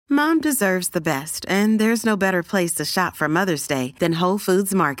Mom deserves the best, and there's no better place to shop for Mother's Day than Whole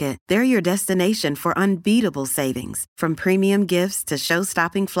Foods Market. They're your destination for unbeatable savings, from premium gifts to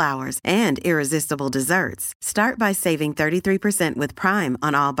show-stopping flowers and irresistible desserts. Start by saving 33% with Prime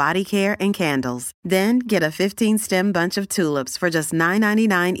on all body care and candles. Then get a 15-stem bunch of tulips for just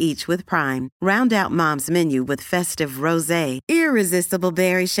 $9.99 each with Prime. Round out Mom's menu with festive rosé, irresistible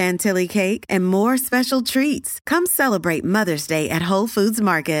berry chantilly cake, and more special treats. Come celebrate Mother's Day at Whole Foods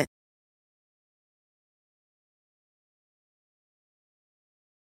Market.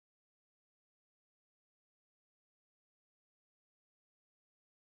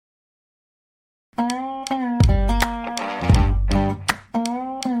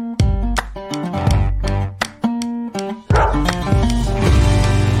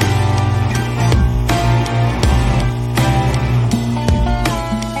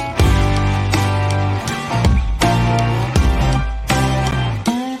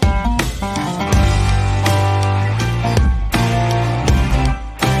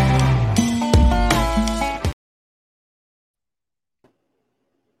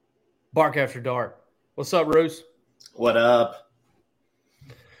 Bark After Dark. What's up, Bruce? What up?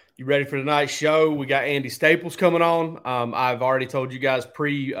 You ready for tonight's show? We got Andy Staples coming on. I've already told you guys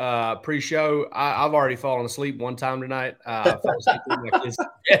pre-show. I've already fallen asleep one time tonight. I fell asleep with my kids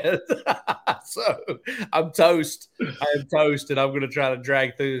to bed. So I'm toast. I am toast, and I'm going to try to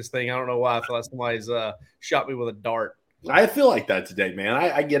drag through this thing. I don't know why. I feel like somebody's shot me with a dart. I feel like that today, man.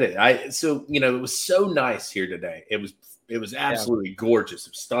 I get it. It was so nice here today. It was absolutely gorgeous.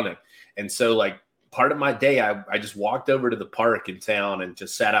 It was stunning. And so, like, part of my day, I just walked over to the park in town and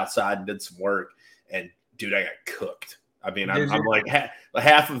just sat outside and did some work. And, dude, I got cooked. I mean, I'm like,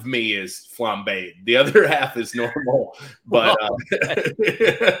 half of me is flambéed. The other half is normal. But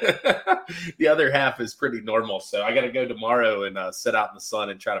the other half is pretty normal. So I got to go tomorrow and sit out in the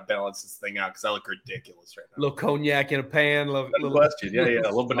sun and try to balance this thing out because I look ridiculous right now. A little cognac in a pan. No question. Yeah. A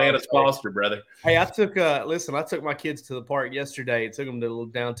little bananas Foster, brother. Hey, I took my kids to the park yesterday. Took them to a little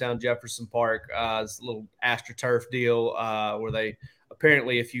downtown Jefferson Park. It's a little AstroTurf deal where they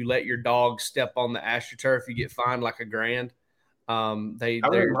apparently if you let your dog step on the AstroTurf, you get fined like $1,000.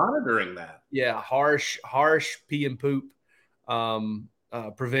 They're monitoring that. Yeah, harsh pee and poop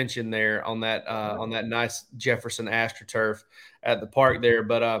prevention there on that nice Jefferson AstroTurf at the park there.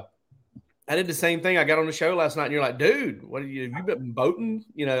 But I did the same thing. I got on the show last night, and you're like, dude, have you been boating?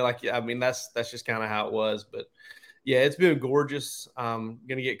 That's just kind of how it was. But yeah, it's been gorgeous. Gonna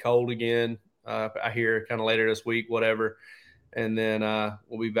get cold again. I hear kind of later this week, whatever, and then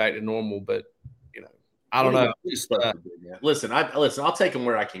we'll be back to normal. But I don't know. Listen, I'll take them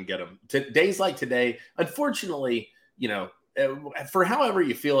where I can get them. Days like today, unfortunately, for however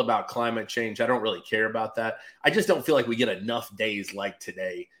you feel about climate change, I don't really care about that. I just don't feel like we get enough days like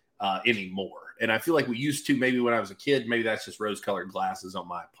today anymore. And I feel like we used to maybe when I was a kid. Maybe that's just rose-colored glasses on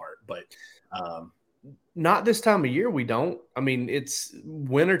my part. But not this time of year, we don't. I mean, it's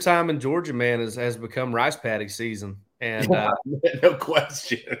wintertime in Georgia, man, has become rice paddy season. And no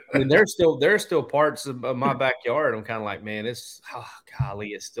question. I mean, there's still parts of my backyard. I'm kind of like, man, it's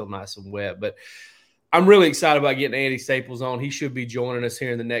still nice and wet. But I'm really excited about getting Andy Staples on. He should be joining us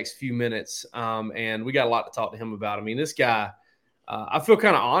here in the next few minutes. And we got a lot to talk to him about. I mean, this guy, I feel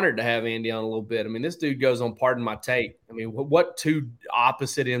kind of honored to have Andy on a little bit. I mean, this dude goes on Pardon My Take. I mean, what two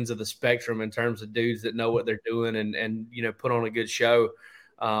opposite ends of the spectrum in terms of dudes that know what they're doing and put on a good show.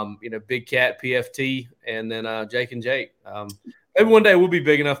 Big Cat, PFT, and then Jake and Jake. Maybe one day we'll be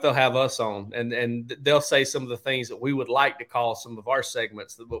big enough they'll have us on, and they'll say some of the things that we would like to call some of our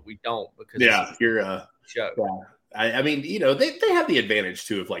segments, but we don't because you're a show. Yeah. I mean, they have the advantage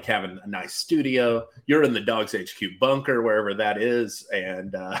too of like having a nice studio. You're in the Dogs HQ bunker, wherever that is,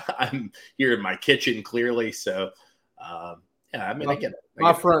 and I'm here in my kitchen clearly. So, I get it.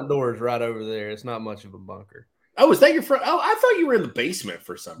 My front door is right over there. It's not much of a bunker. Oh, is that your front? Oh, I thought you were in the basement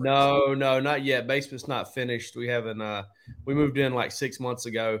for some reason. No, not yet. Basement's not finished. We haven't. We moved in like 6 months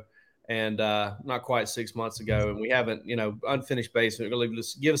ago, and not quite 6 months ago, and we haven't. Unfinished basement. Really,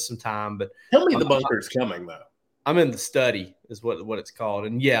 just give us some time. But tell me the bunker's coming though. I'm in the study, is what it's called,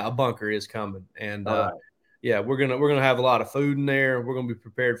 and yeah, a bunker is coming, and right. Yeah, we're gonna have a lot of food in there. We're gonna be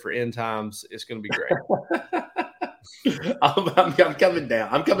prepared for end times. It's gonna be great. I'm coming down.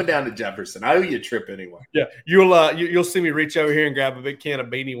 I'm coming down to Jefferson. I owe you a trip anyway. Yeah, you'll see me reach over here and grab a big can of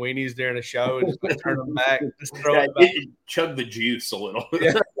Beanie Weenies during the show and just turn them back. Just throw it back. Chug the juice a little.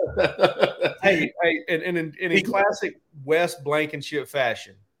 Yeah. hey, and in classic West Blankenship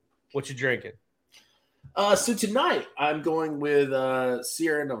fashion, what you drinking? So tonight I'm going with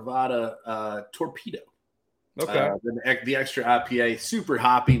Sierra Nevada Torpedo. Okay. The extra IPA, super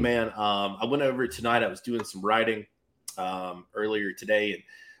hoppy, man. I went over it tonight. I was doing some writing earlier today, and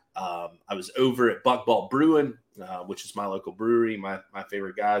I was over at Buckball Brewing, which is my local brewery, my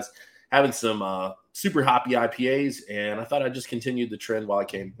favorite guys, having some super hoppy IPAs, and I thought I'd just continue the trend when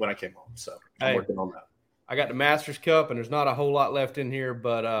I came home. So I'm working on that. I got the Master's Cup, and there's not a whole lot left in here,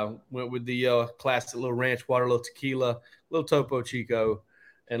 but went with the classic little ranch water, little tequila, little Topo Chico,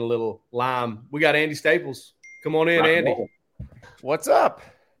 and a little lime. We got Andy Staples. Come on in, Andy. What's up?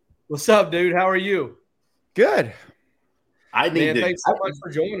 What's up, dude? How are you? Good. Thanks so much for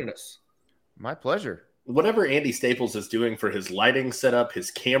joining us. My pleasure. Whatever Andy Staples is doing for his lighting setup,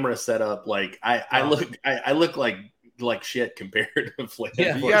 his camera setup, like I look like shit compared to Flint.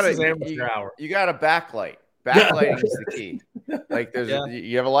 Yeah, you got a backlight. Backlighting is the key. Like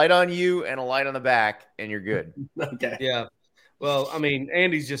you have a light on you and a light on the back, and you're good. Okay. Yeah. Well, I mean,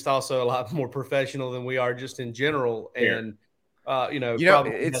 Andy's just also a lot more professional than we are just in general. And,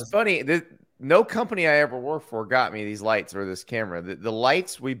 it's funny. No company I ever worked for got me these lights or this camera. The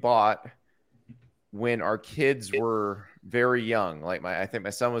lights we bought when our kids were very young. Like I think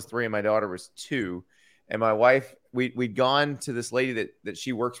my son was 3 and my daughter was 2. And my wife, we'd gone to this lady that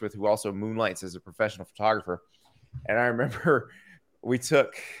she works with who also moonlights as a professional photographer. And I remember we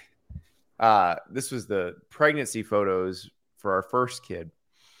took this was the pregnancy photos for our first kid,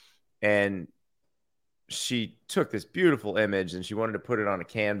 and she took this beautiful image and she wanted to put it on a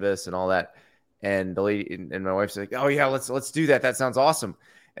canvas and all that. And the lady and my wife's like, "Oh yeah, let's do that. That sounds awesome."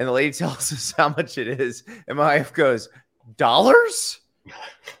 And the lady tells us how much it is, and my wife goes, "$?"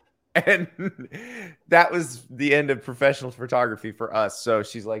 And that was the end of professional photography for us. So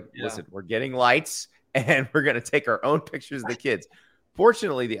she's like, "Listen, we're getting lights, and we're going to take our own pictures of the kids."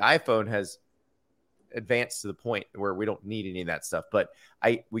 Fortunately, the iPhone has advanced to the point where we don't need any of that stuff. But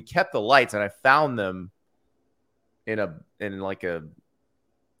we kept the lights, and I found them there's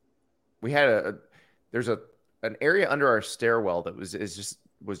an area under our stairwell that was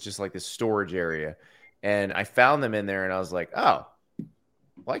just like this storage area, and I found them in there, and I was like, "Oh,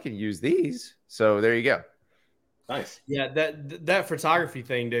 well, I can use these." So there you go. Nice. Yeah, that photography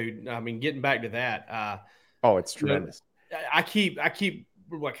thing, dude. I mean, getting back to that. It's tremendous. I keep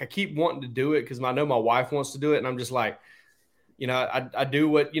wanting to do it because I know my wife wants to do it, and I'm just like, I do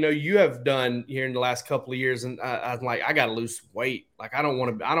what you have done here in the last couple of years, and I'm like, I got to lose weight. Like I don't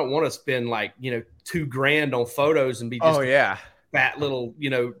want to spend like $2,000 on photos and be just fat little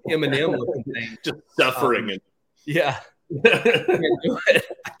M&M looking thing, just suffering. Yeah,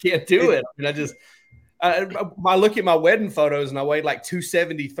 I can't do it. And I look at my wedding photos and I weigh like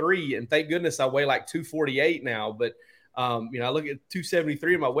 273, and thank goodness I weigh like 248 now. But I look at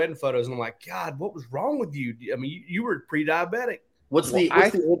 273 in my wedding photos and I'm like, God, what was wrong with you? I mean, you were pre-diabetic. What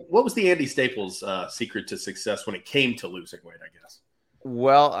was the Andy Staples secret to success when it came to losing weight, I guess?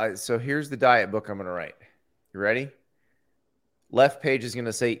 Well, so here's the diet book I'm going to write. You ready? Left page is going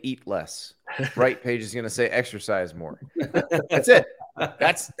to say eat less. Right page is going to say exercise more. That's it.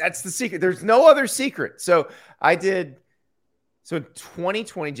 That's the secret. There's no other secret. So in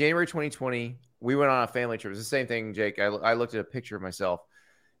 2020, January 2020, we went on a family trip. It was the same thing, Jake. I looked at a picture of myself,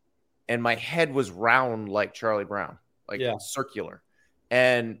 and my head was round like Charlie Brown, circular.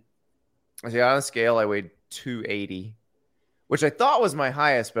 And I got on a scale. I weighed 280, which I thought was my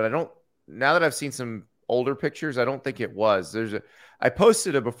highest, but now that I've seen some older pictures, I don't think it was. I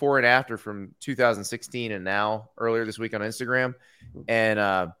posted a before and after from 2016 and now earlier this week on Instagram, and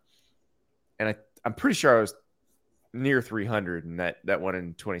I'm pretty sure I was near 300 in that one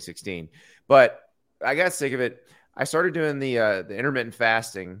in 2016. But I got sick of it. I started doing the intermittent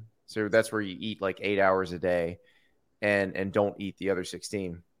fasting, so that's where you eat like 8 hours a day, and don't eat the other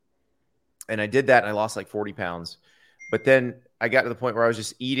 16. And I did that, and I lost like 40 pounds. But then I got to the point where I was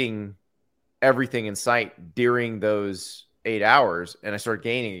just eating everything in sight during those 8 hours, and I started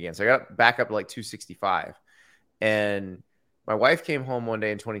gaining again. So I got back up to like 265. And my wife came home one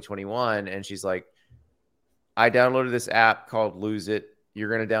day in 2021, and she's like, I downloaded this app called Lose It. You're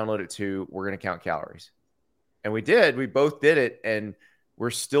going to download it too. We're going to count calories. And we did. We both did it, and we're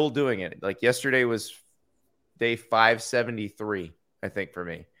still doing it. Like yesterday was day 573, I think, for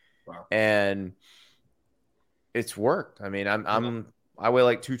me. Wow. And it's worked. I mean, I weigh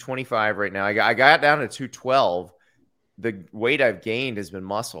like 225 right now. I got down to 212. The weight I've gained has been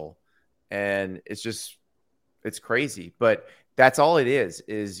muscle, and it's crazy. But that's all it is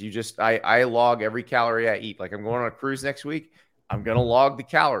I log every calorie I eat. Like I'm going on a cruise next week. I'm going to log the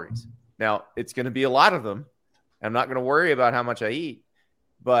calories. Now it's going to be a lot of them. I'm not going to worry about how much I eat,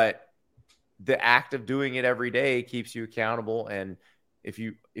 but the act of doing it every day keeps you accountable. And if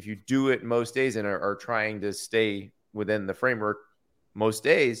you do it most days and are trying to stay within the framework most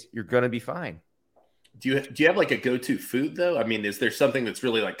days, you're going to be fine. Do you have like a go-to food though? I mean, is there something that's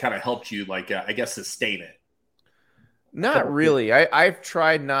really like kind of helped you like I guess sustain it? Not really. I've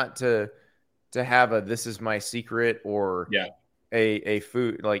tried not to have a this is my secret or a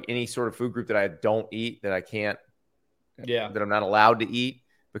food, like any sort of food group that I don't eat, that I can't, that I'm not allowed to eat.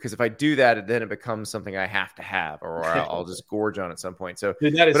 Because if I do that, then it becomes something I have to have, or I'll just gorge on at some point. So,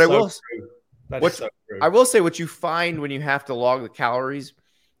 dude, that is but so true. That is so true. I will say, what you find when you have to log the calories,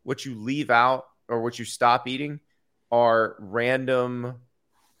 what you leave out or what you stop eating are random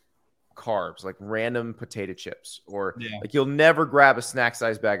carbs, like random potato chips, or like you'll never grab a snack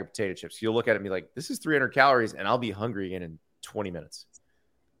size bag of potato chips. You'll look at it and be like, this is 300 calories and I'll be hungry again in 20 minutes.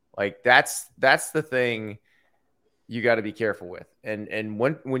 Like that's the thing you got to be careful with. And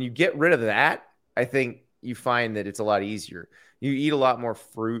when you get rid of that, I think you find that it's a lot easier. You eat a lot more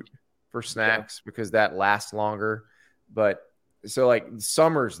fruit for snacks because that lasts longer. But so like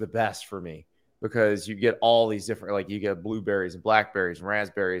summer's the best for me because you get all these different, like you get blueberries and blackberries and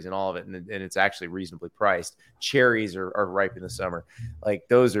raspberries and all of it. And it's actually reasonably priced. Cherries are ripe in the summer. Like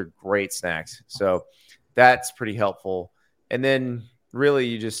those are great snacks. So that's pretty helpful. And then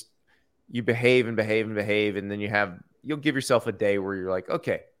really you behave and behave and behave. And then you'll give yourself a day where you're like,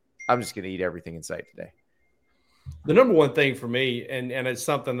 okay, I'm just going to eat everything in sight today. The number one thing for me, and it's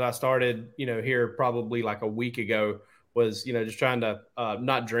something that I started, here probably like a week ago, was, just trying to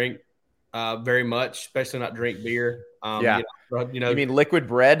not drink very much, especially not drink beer. You mean liquid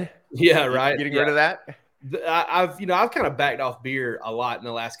bread? Yeah, right. Getting rid of that? I've kind of backed off beer a lot in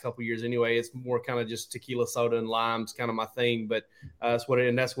the last couple of years. Anyway, it's more kind of just tequila, soda, and lime's kind of my thing. But that's what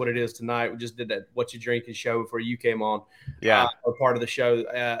it is tonight. We just did that "What You Drinking" show before you came on. Or part of the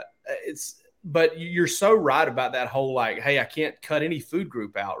show. But you're so right about that whole like, hey, I can't cut any food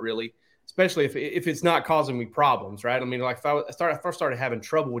group out really, especially if it's not causing me problems, right? I mean, like if I first started having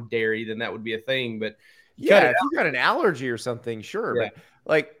trouble with dairy, then that would be a thing. But if you got an allergy or something, sure. Yeah. But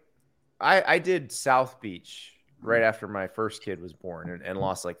like. I did South Beach right after my first kid was born and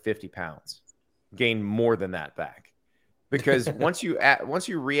lost like 50 pounds, gained more than that back. Because once you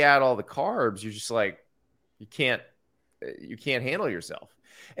re-add all the carbs, you're just like, you can't handle yourself.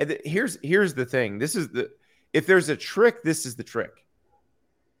 And here's the thing. If there's a trick, this is the trick.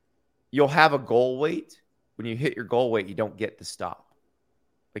 You'll have a goal weight. When you hit your goal weight, you don't get to stop.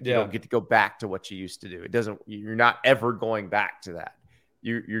 Like you don't get to go back to what you used to do. You're not ever going back to that.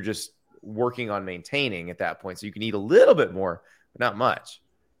 You're just working on maintaining at that point. So you can eat a little bit more, but not much.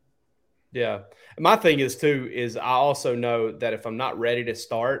 Yeah. My thing is I also know that if I'm not ready to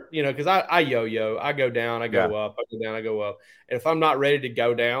start, because I yo-yo, I go down, I go up, I go down, I go up. And if I'm not ready to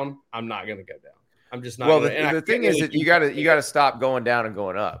go down, I'm not going to go down. I'm just not. Well, the thing is that you got to stop going down and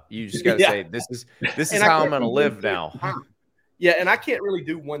going up. You just got to say, this is how I'm going to live now. Yeah. And I can't really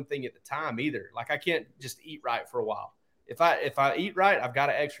do one thing at the time either. Like I can't just eat right for a while. If I eat right, I've got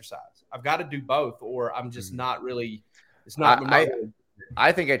to exercise. I've got to do both, or I'm just not really. It's not.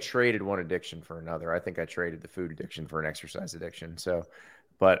 I think I traded one addiction for another. I think I traded the food addiction for an exercise addiction. So,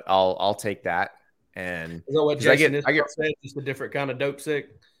 but I'll take that. And is that what Jason said? Just a different kind of dope sick.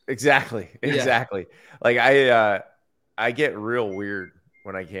 Exactly. Like I get real weird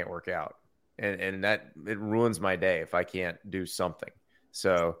when I can't work out, and that it ruins my day if I can't do something.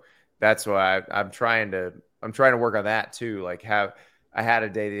 So that's why I'm trying to work on that too. Like I had a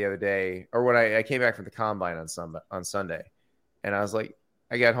day the other day, or when I came back from the combine on Sunday, and I was like,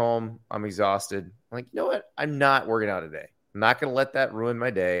 I got home, I'm exhausted. I'm like, you know what? I'm not working out today. I'm not going to let that ruin my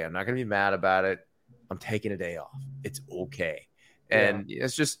day. I'm not going to be mad about it. I'm taking a day off. It's okay. And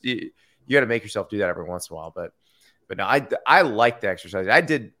it's just, you got to make yourself do that every once in a while. But no, I like to exercise. I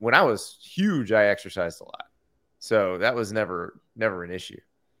did when I was huge. I exercised a lot. So that was never an issue.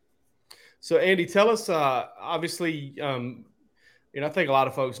 So Andy, tell us, obviously, I think a lot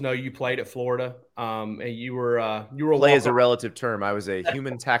of folks know you played at Florida, and you were play is a relative term. I was a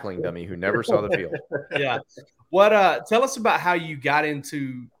human tackling dummy who never saw the field. Yeah. What? Tell us about how you got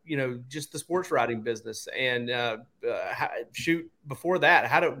into just the sports writing business, and shoot before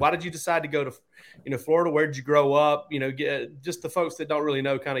that. Why did you decide to go to Florida? Where did you grow up? Just the folks that don't really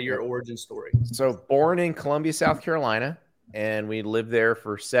know kind of your origin story. So born in Columbia, South Carolina, and we lived there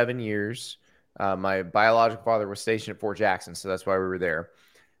for 7 years. My biological father was stationed at Fort Jackson, so that's why we were there.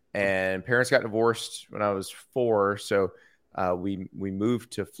 And parents got divorced when I was 4, so we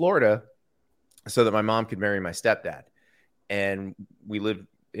moved to Florida so that my mom could marry my stepdad. And we lived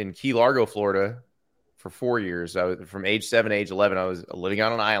in Key Largo, Florida, for 4 years. I was from age 7 to age 11. I was living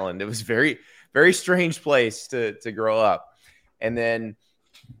on an island. It was a very, very strange place to grow up. And then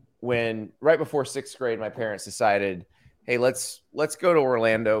right before 6th grade, my parents decided, hey, let's go to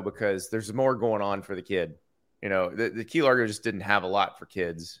Orlando because there's more going on for the kid. The Key Largo just didn't have a lot for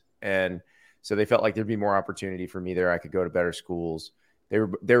kids. And so they felt like there'd be more opportunity for me there. I could go to better schools. They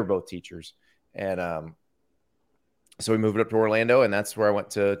were both teachers. And so we moved up to Orlando, and that's where I went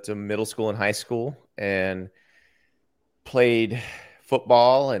to middle school and high school and played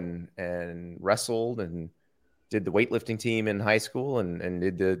football and wrestled and did the weightlifting team in high school and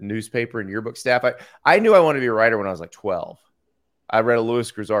did the newspaper and yearbook staff. I knew I wanted to be a writer when I was like 12. I read a Louis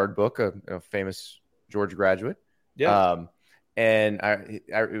Grizzard book, a famous Georgia graduate. Yeah. And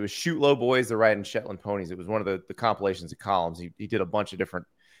it was Shoot Low Boys, the Riding Shetland Ponies. It was one of the compilations of columns. He did a bunch of different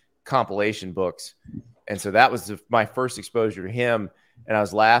compilation books. And so that was my first exposure to him. And I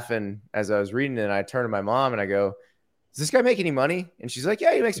was laughing as I was reading it. And I turned to my mom and I go, does this guy make any money? And she's like,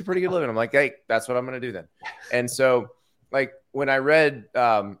 yeah, he makes a pretty good living. I'm like, hey, that's what I'm going to do then. And so like when I read,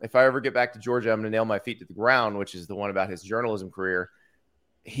 if I ever get back to Georgia, I'm going to nail my feet to the ground, which is the one about his journalism career.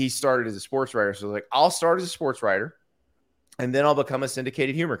 He started as a sports writer. So like, I'll start as a sports writer and then I'll become a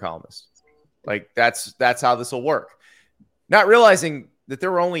syndicated humor columnist. Like that's how this will work. Not realizing that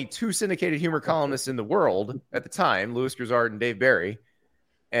there were only 2 syndicated humor columnists in the world at the time, Louis Grizzard and Dave Barry.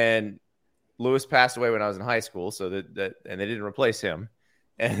 And Louis passed away when I was in high school, so and they didn't replace him.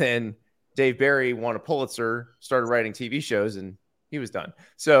 And then Dave Barry won a Pulitzer, started writing TV shows, and he was done.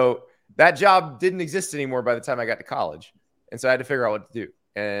 So that job didn't exist anymore by the time I got to college. And so I had to figure out what to do.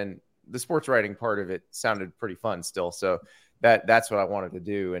 And the sports writing part of it sounded pretty fun still. So that's what I wanted to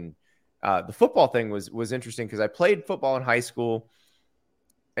do. And the football thing was interesting because I played football in high school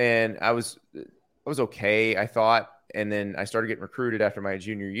and I was okay, I thought. And then I started getting recruited after my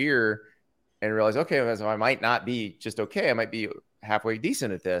junior year and realized, okay, so I might not be just okay. I might be halfway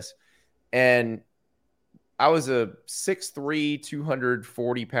decent at this. And I was a 6'3",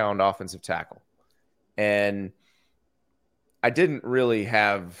 240-pound offensive tackle. And I didn't really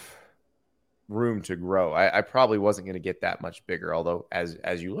have room to grow. I probably wasn't going to get that much bigger, although as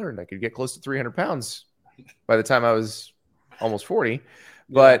you learned, I could get close to 300 pounds by the time I was almost 40. Yeah.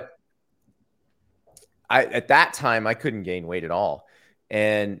 But at that time, I couldn't gain weight at all.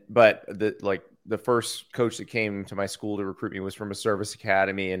 But the first coach that came to my school to recruit me was from a service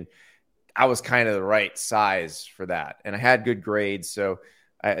academy, and I was kind of the right size for that. And I had good grades. So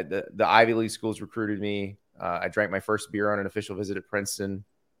the Ivy League schools recruited me. I drank my first beer on an official visit at Princeton.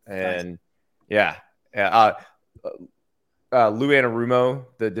 And nice. Lou Anarumo,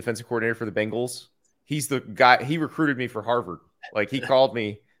 the defensive coordinator for the Bengals, he's the guy, he recruited me for Harvard. Like he called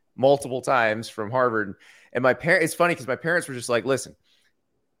me multiple times from Harvard. And it's funny because my parents were just like, listen,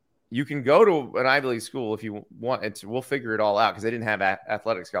 you can go to an Ivy League school if you want. We'll figure it all out because they didn't have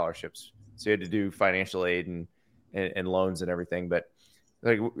athletic scholarships. So you had to do financial aid and loans and everything. But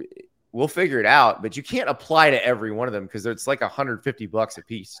like, we'll figure it out. But you can't apply to every one of them because it's like $150 a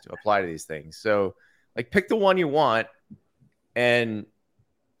piece to apply to these things. So like pick the one you want and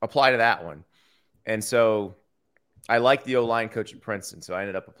apply to that one. And so I liked the O-line coach at Princeton. So I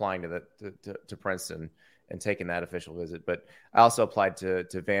ended up applying to Princeton and taking that official visit. But I also applied to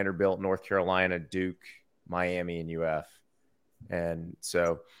Vanderbilt, North Carolina, Duke, Miami, and UF. And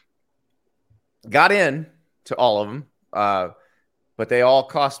so got in to all of them, but they all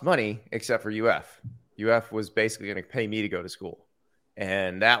cost money except for UF. UF was basically going to pay me to go to school.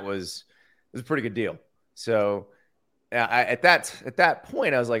 And it was a pretty good deal. So at that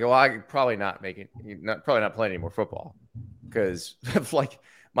point, I was like, well, I could probably not play any more football because like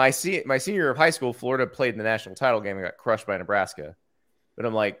my senior year of high school, Florida played in the national title game and got crushed by Nebraska. But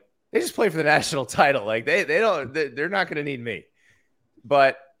I'm like, they just play for the national title. Like they're not going to need me.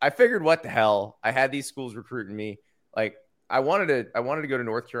 But I figured, what the hell? I had these schools recruiting me. Like I wanted to go to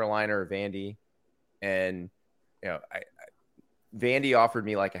North Carolina or Vandy, and Vandy offered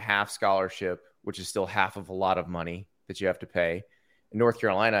me like a half scholarship, which is still half of a lot of money that you have to pay. In North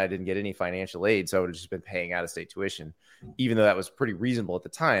Carolina, I didn't get any financial aid, so I would have just been paying out-of-state tuition. Even though that was pretty reasonable at the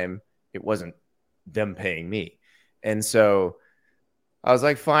time, it wasn't them paying me. And so I was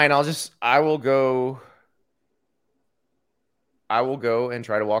like, fine, I will go and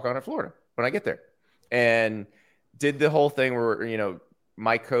try to walk on at Florida when I get there. And did the whole thing where,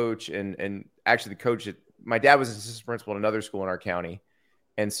 my coach and actually the coach my dad was an assistant principal at another school in our county.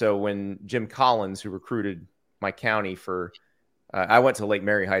 And so when Jim Collins, who recruited my county for, I went to Lake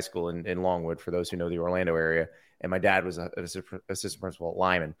Mary High School in Longwood, for those who know the Orlando area. And my dad was an assistant principal at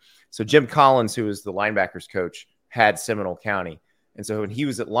Lyman. So Jim Collins, who was the linebackers coach, had Seminole County. And so when he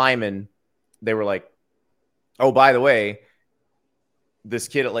was at Lyman, they were like, oh, by the way, this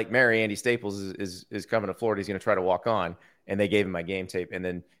kid at Lake Mary, Andy Staples, is coming to Florida. He's going to try to walk on. and they gave him my game tape. And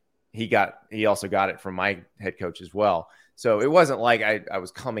then he also got it from my head coach as well. So it wasn't like I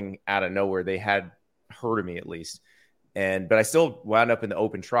was coming out of nowhere. They had heard of me at least. But I still wound up in the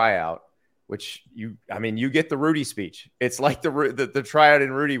open tryout, which you get the Rudy speech. It's like the tryout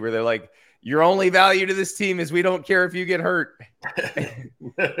in Rudy where they're like, your only value to this team is we don't care if you get hurt.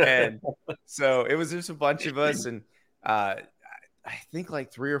 And so it was just a bunch of us. And I think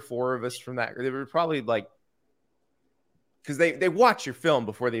like 3 or 4 of us from that, they were probably like, because they watch your film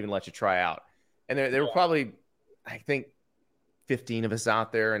before they even let you try out. And there were probably, I think, 15 of us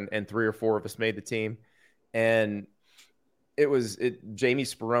out there, and 3 or 4 of us made the team. And Jamie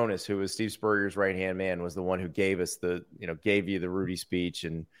Spurrier, who was Steve Spurrier's right-hand man, was the one who gave us gave you the Rudy speech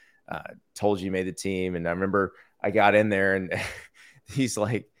and told you made the team. And I remember I got in there and he's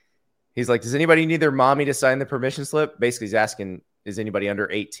like, does anybody need their mommy to sign the permission slip? Basically he's asking, is anybody under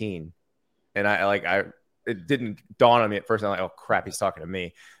 18? And it didn't dawn on me at first. I'm like, oh crap, he's talking to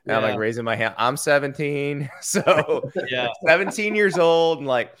me. And I'm like raising my hand. I'm 17. So 17 years old. And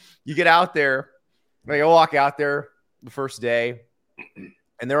like, you get out there, like I walk out there the first day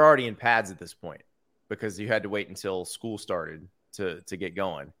and they're already in pads at this point because you had to wait until school started to get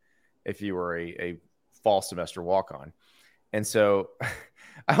going if you were a fall semester walk-on. And so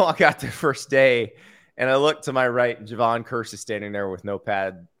I walk out the first day and I look to my right and Javon Curse is standing there with no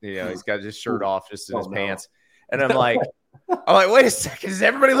pad. He's got his shirt off just in his pants. And I'm like, wait a second. Does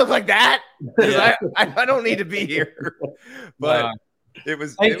everybody look like that? I don't need to be here. But it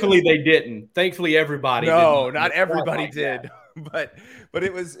was thankfully they didn't. Thankfully everybody didn't. Not everybody did. But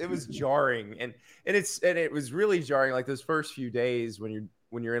it was jarring. And it was really jarring like those first few days when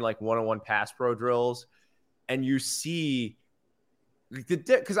you're in like one-on-one pass pro drills and you see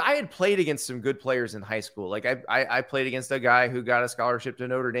because I had played against some good players in high school. Like I played against a guy who got a scholarship to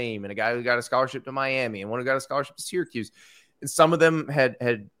Notre Dame and a guy who got a scholarship to Miami and one who got a scholarship to Syracuse. And some of them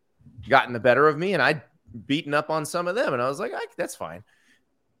had gotten the better of me and I'd beaten up on some of them. And I was like, that's fine.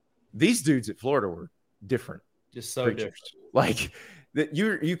 These dudes at Florida were different. Just so creatures. Different. Like that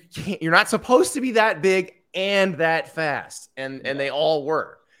you're not supposed to be that big and that fast. And they all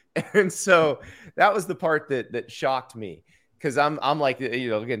were. And so that was the part that shocked me. Because I'm like,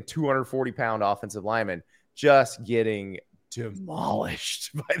 again, 240-pound offensive lineman just getting demolished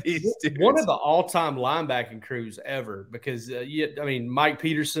by these dudes. One of the all-time linebacking crews ever. Because Mike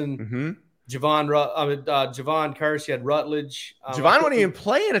Peterson, Javon Curse, you had Rutledge. Javon wasn't even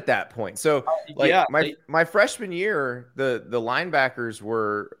playing at that point. So, my freshman year, the linebackers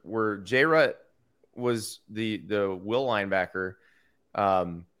were J. Rutt was the will linebacker.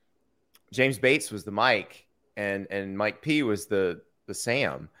 James Bates was the Mike. And Mike P was the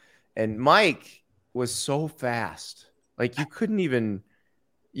Sam, and Mike was so fast, like you couldn't even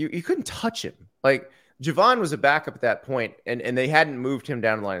you couldn't touch him. Like Javon was a backup at that point, and they hadn't moved him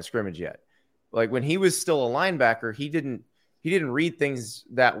down the line of scrimmage yet. Like when he was still a linebacker, he didn't read things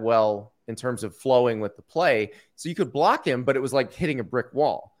that well in terms of flowing with the play. So you could block him, but it was like hitting a brick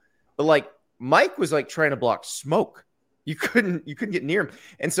wall. But like Mike was like trying to block smoke. You couldn't get near him.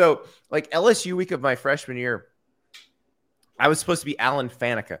 And so like LSU week of my freshman year, I was supposed to be Alan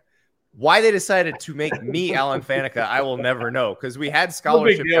Faneca. Why they decided to make me Alan Faneca, I will never know. Because we had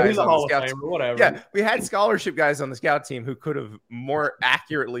scholarship guys on the scout team. Whatever. Yeah, we had scholarship guys on the scout team who could have more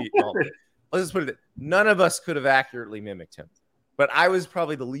accurately. Let's just put it. None of us could have accurately mimicked him, but I was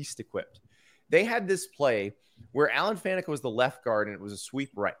probably the least equipped. They had this play where Alan Faneca was the left guard and it was a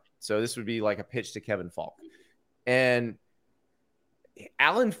sweep right. So this would be like a pitch to Kevin Falk. And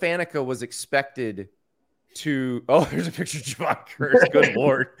Alan Faneca was expected to there's a picture of Javon Curse. Good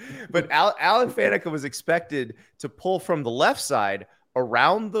Lord. But Alan Faneca was expected to pull from the left side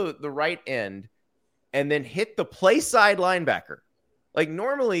around the right end and then hit the play side linebacker. Like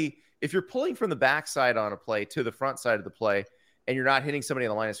normally, if you're pulling from the backside on a play to the front side of the play and you're not hitting somebody on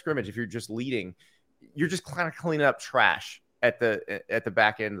the line of scrimmage, if you're just leading, you're just kind of cleaning up trash at the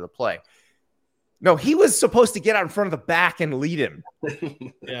back end of the play. No, he was supposed to get out in front of the back and lead him.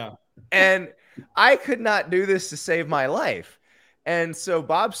 Yeah. And I could not do this to save my life. And so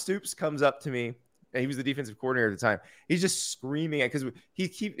Bob Stoops comes up to me, and he was the defensive coordinator at the time. He's just screaming because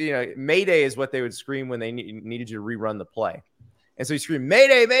Mayday is what they would scream when they needed you to rerun the play. And so he screamed,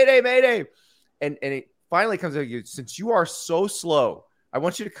 Mayday, Mayday, Mayday. And it finally comes out, since you are so slow, I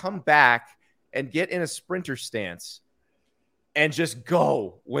want you to come back and get in a sprinter stance and just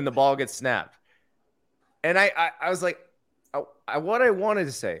go when the ball gets snapped. And I was like, what I wanted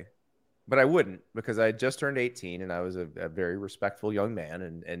to say, but I wouldn't because I had just turned 18 and I was a very respectful young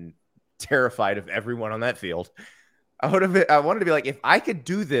man and terrified of everyone on that field. I wanted to be like, if I could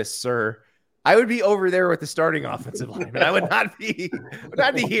do this, sir, I would be over there with the starting offensive lineman. I would not be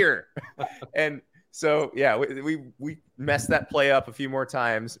here. And so, yeah, we messed that play up a few more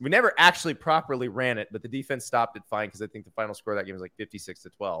times. We never actually properly ran it, but the defense stopped it fine because I think the final score of that game was like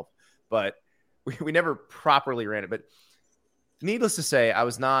 56-12. But we never properly ran it. But needless to say, I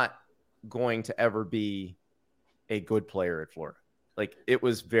was not going to ever be a good player at Florida. Like, it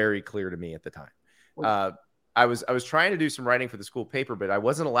was very clear to me at the time. I was trying to do some writing for the school paper, but I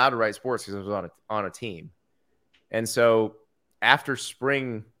wasn't allowed to write sports because I was on a team. And so after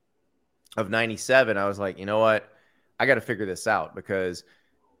spring of 97, I was like, you know what? I got to figure this out, because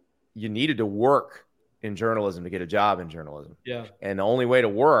you needed to work in journalism to get a job in journalism. Yeah. And the only way to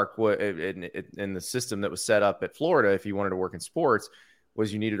work in the system that was set up at Florida, if you wanted to work in sports,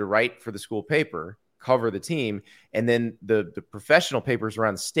 was you needed to write for the school paper, cover the team, and then the professional papers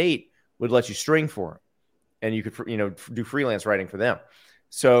around the state would let you string for them. And you could, do freelance writing for them.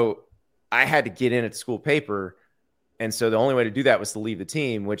 So I had to get in at the school paper. And so the only way to do that was to leave the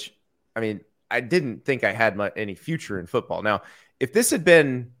team, which, I mean, I didn't think I had any future in football. Now, if this had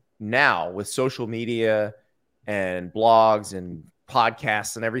been now with social media and blogs and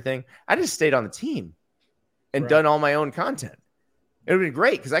podcasts and everything, I just stayed on the team and done all my own content. It would have been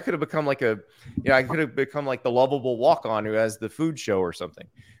great, because I could have become like the lovable walk-on who has the food show or something.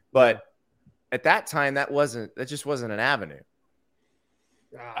 But at that time, that just wasn't an avenue.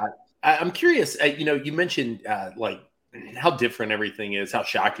 I'm curious. You mentioned like how different everything is, how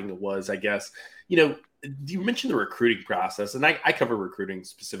shocking it was. I guess you mentioned the recruiting process, and I cover recruiting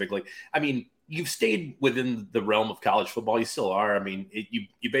specifically. I mean, you've stayed within the realm of college football. You still are. I mean,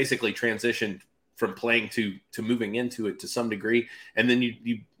 you basically transitioned from playing to moving into it to some degree, and then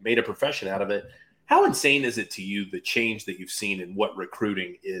you made a profession out of it. How insane is it to you, the change that you've seen in what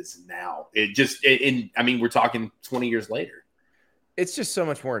recruiting is now? We're talking 20 years later. It's just so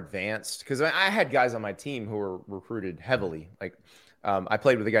much more advanced, because I had guys on my team who were recruited heavily. Like I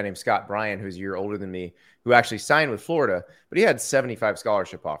played with a guy named Scott Bryan, who's a year older than me, who actually signed with Florida, but he had 75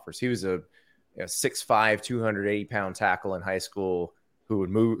 scholarship offers. He was a 6'5", 280-pound tackle in high school who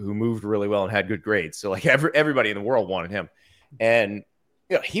moved really well and had good grades. So like everybody in the world wanted him. And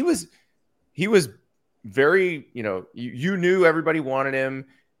he was very, you knew everybody wanted him.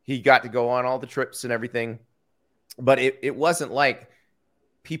 He got to go on all the trips and everything, but it wasn't like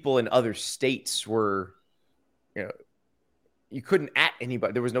people in other states were, you couldn't at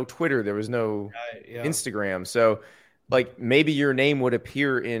anybody. There was no Twitter. There was no Instagram. So like maybe your name would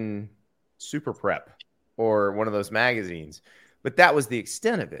appear in Super Prep or one of those magazines, but that was the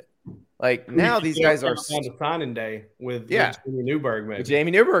extent of it. Like now these guys are on the signing day with Jamie Newberg, maybe. With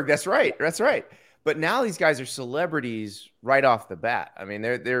Jamie Newberg. That's right. But now these guys are celebrities right off the bat. I mean,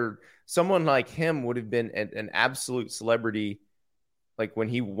 they're someone like him would have been an absolute celebrity. Like when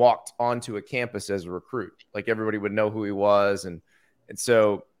he walked onto a campus as a recruit, like everybody would know who he was. And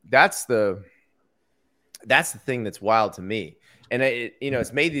so that's the thing that's wild to me. And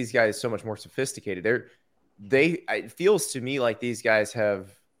it's made these guys so much more sophisticated. It feels to me like these guys have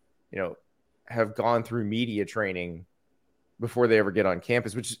gone through media training before they ever get on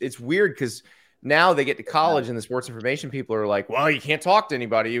campus, which it's weird because now they get to college and the sports information people are like, well, you can't talk to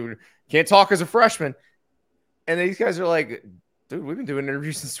anybody. You can't talk as a freshman. And these guys are like, dude, we've been doing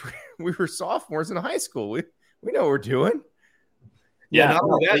interviews since we were sophomores in high school. We know what we're doing. Yeah, not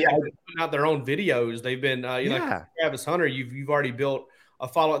only that, they've been putting out their own videos. They've been, like Travis Hunter, you've already built a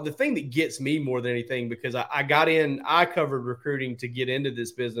follow-up. The thing that gets me more than anything, because I covered recruiting to get into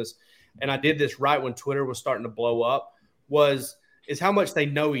this business, and I did this right when Twitter was starting to blow up, is how much they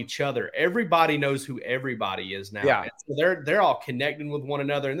know each other. Everybody knows who everybody is now. Yeah. So they're all connecting with one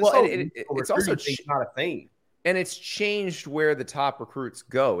another. And it's also not a thing. And it's changed where the top recruits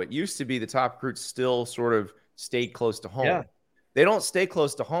go. It used to be the top recruits still sort of stayed close to home. Yeah. They don't stay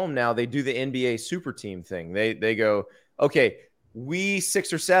close to home now. They do the NBA super team thing. They go, okay, we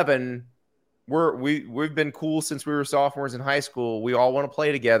 6 or 7, we've been cool since we were sophomores in high school. We all want to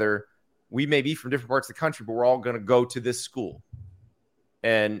play together. We may be from different parts of the country, but we're all going to go to this school.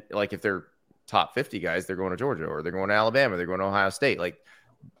 And like if they're top 50 guys, they're going to Georgia, or they're going to Alabama, they're going to Ohio State. Like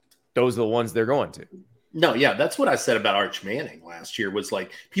those are the ones they're going to. No, yeah, that's what I said about Arch Manning last year, was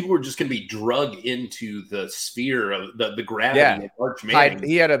like people were just going to be drugged into the sphere of the gravity of Arch Manning.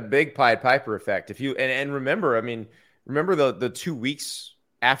 He had a big Pied Piper effect. If you and remember the 2 weeks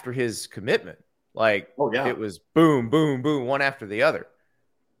after his commitment, like it was boom, boom, boom, one after the other.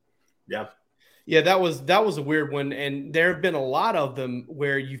 Yeah. Yeah, that was a weird one. And there have been a lot of them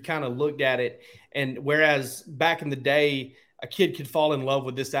where you've kind of looked at it. And whereas back in the day, a kid could fall in love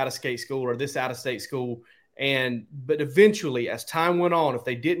with this out-of-state school or this out-of-state school But eventually, as time went on, if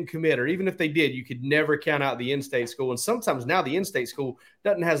they didn't commit, or even if they did, you could never count out the in-state school. And sometimes now the in-state school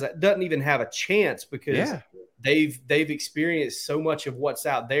doesn't even have a chance because they've experienced so much of what's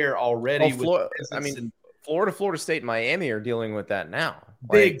out there already. Florida State, and Miami are dealing with that now,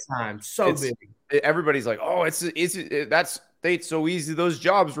 big time, so big. Everybody's like, "Oh, that's state's so easy. Those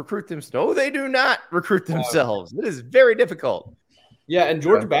jobs recruit them." No, they do not recruit themselves. It is very difficult. Yeah, and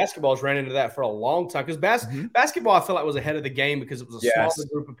Georgia basketball has ran into that for a long time because basketball, I feel like, was ahead of the game because it was a smaller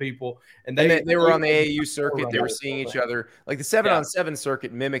group of people, and they were on the AAU circuit. They were seeing each other. Like the 7-on-7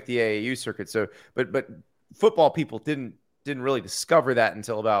 circuit mimicked the AAU circuit. So, but football people didn't really discover that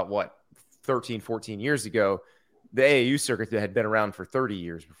until about 13, 14 years ago. The AAU circuit had been around for 30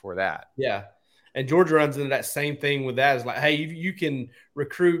 years before that. Yeah. And Georgia runs into that same thing with that. It's like, hey, you can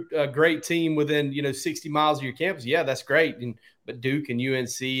recruit a great team within 60 miles of your campus. Yeah, that's great. But Duke and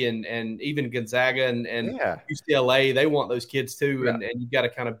UNC and even Gonzaga and UCLA, they want those kids too, and you've got to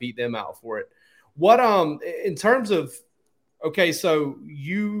kind of beat them out for it. What in terms of so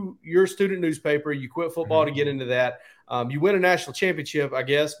your student newspaper, you quit football to get into that. You win a national championship, I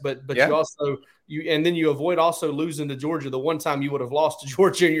guess, but you also and then you avoid also losing to Georgia the one time you would have lost to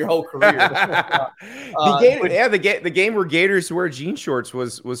Georgia in your whole career. The game where Gators wear jean shorts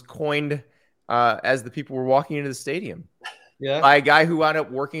was coined as the people were walking into the stadium. Yeah, by a guy who wound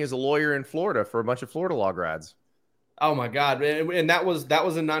up working as a lawyer in Florida for a bunch of Florida law grads. Oh my God! And that was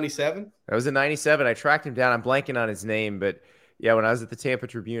in '97. That was in '97. I tracked him down. I'm blanking on his name, but yeah, when I was at the Tampa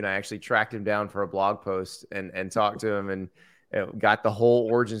Tribune, I actually tracked him down for a blog post and talked to him and got the whole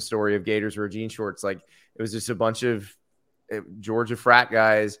origin story of Gators wear jean shorts. Like it was just a bunch of Georgia frat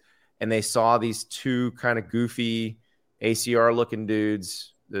guys, and they saw these two kind of goofy ACR looking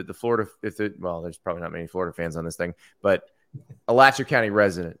dudes. The Florida, there's probably not many Florida fans on this thing, but Alachua County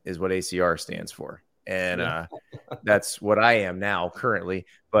resident is what ACR stands for. And that's what I am now currently,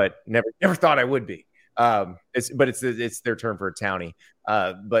 but never thought I would be. It's their term for a townie.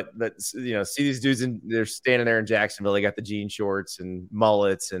 But see these dudes they're standing there in Jacksonville. They got the jean shorts and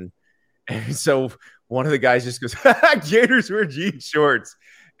mullets, and so one of the guys just goes, "Gators wear jean shorts,"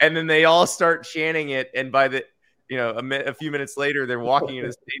 and then they all start chanting it. And by a few minutes later, they're walking in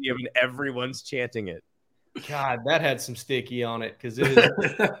the stadium and everyone's chanting it. God, that had some sticky on it because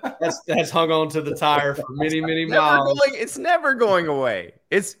that's hung on to the tire for many miles. It's never going away.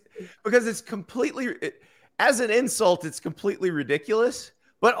 It's because it's completely, as an insult, it's completely ridiculous,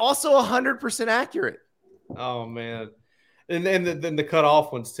 but also 100% accurate. Oh man, and then the cut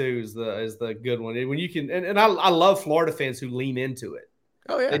off ones too is the good one. When you can, and I love Florida fans who lean into it.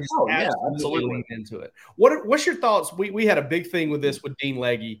 Oh yeah, absolutely lean into it. What's your thoughts? We had a big thing with this with Dean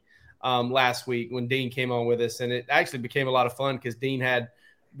Legge last week when Dean came on with us, and it actually became a lot of fun because Dean had,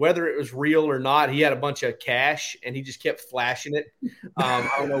 whether it was real or not, he had a bunch of cash and he just kept flashing it. I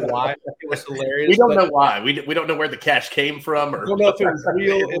don't know why. It was hilarious. We don't know why. We don't know where the cash came from. Or I don't know if it was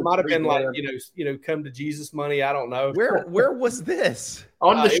real. It might have been like come to Jesus money. I don't know. Where was this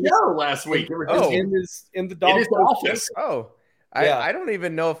on the show last week? In the dog office. Oh. I don't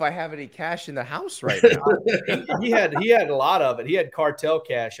even know if I have any cash in the house right now. he had a lot of it. He had cartel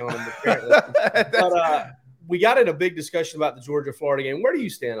cash on him apparently. But we got in a big discussion about the Georgia-Florida game. Where do you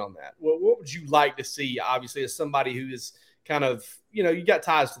stand on that? What would you like to see, obviously, as somebody who is kind of, you got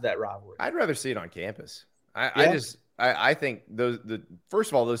ties to that rivalry? I'd rather see it on campus. I think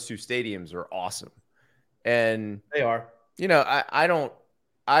first of all, those two stadiums are awesome. And they are.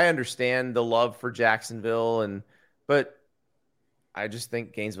 I understand the love for Jacksonville but I just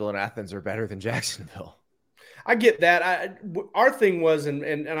think Gainesville and Athens are better than Jacksonville. I get that. Our thing was,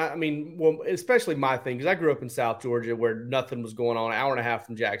 and I mean, well, especially my thing, because I grew up in South Georgia where nothing was going on, an hour and a half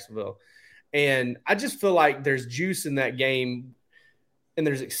from Jacksonville. And I just feel like there's juice in that game and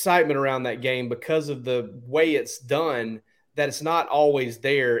there's excitement around that game because of the way it's done, that it's not always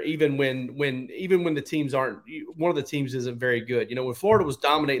there, even when the teams aren't, one of the teams isn't very good. When Florida was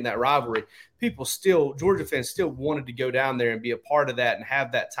dominating that rivalry, Georgia fans still wanted to go down there and be a part of that and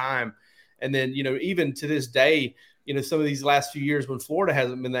have that time. And then, even to this day, some of these last few years when Florida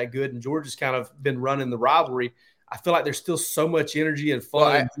hasn't been that good and Georgia's kind of been running the rivalry, I feel like there's still so much energy and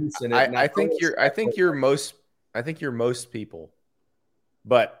fun and juice in it. I think you're most people,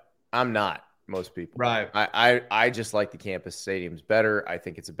 but I'm not most people. Right. I just like the campus stadiums better. I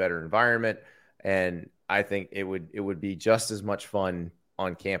think it's a better environment, and I think it would be just as much fun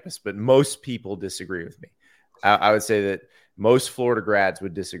on campus, but most people disagree with me. I would say that most Florida grads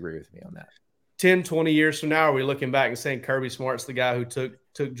would disagree with me on that. 10, 20 years from now, are we looking back and saying Kirby Smart's the guy who took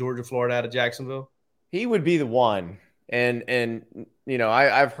Georgia, Florida out of Jacksonville? He would be the one. And you know,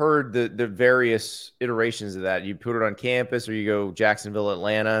 I've heard the various iterations of that. You put it on campus, or you go Jacksonville,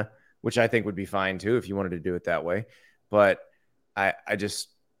 Atlanta, which I think would be fine too if you wanted to do it that way. But I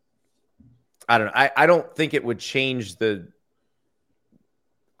don't know. I don't think it would change the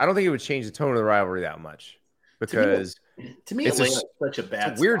tone of the rivalry that much, because to me Atlanta's such a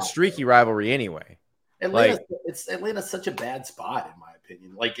bad, weird streaky rivalry anyway. Atlanta's such a bad spot in my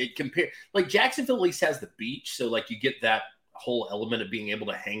opinion. Like Jacksonville at least has the beach, so like you get that whole element of being able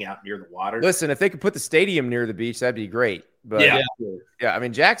to hang out near the water. Listen, if they could put the stadium near the beach, that'd be great. But yeah, I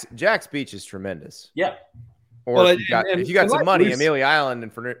mean Jack's Beach is tremendous. Yeah. Or if you got some money, Amelia Island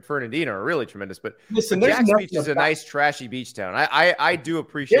and Fernandina are really tremendous. But Jack's Beach is a nice trashy beach town. I do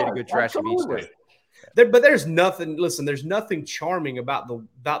appreciate a good trashy beach town. But there's nothing. Listen, there's nothing charming about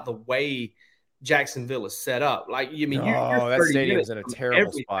the way Jacksonville is set up. Like, I mean, that stadium's in a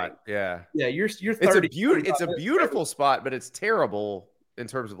terrible spot. Yeah, you're 30. It's a beautiful spot, but it's terrible in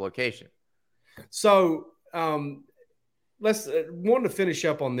terms of location. So, let's want to finish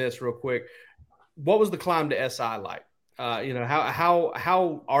up on this real quick. What was the climb to SI like?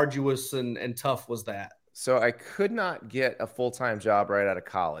 How arduous and tough was that? So I could not get a full-time job right out of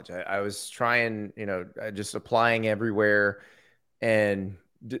college. I was trying, just applying everywhere, and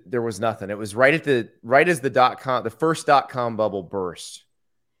there was nothing. It was right as the first .com bubble burst.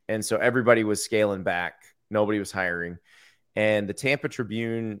 And so everybody was scaling back. Nobody was hiring. And the Tampa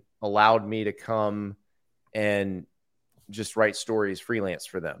Tribune allowed me to come and just write stories freelance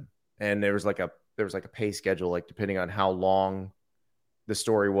for them. And there was like a pay schedule, like depending on how long the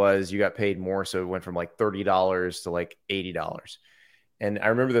story was, you got paid more. So it went from like $30 to like $80. And I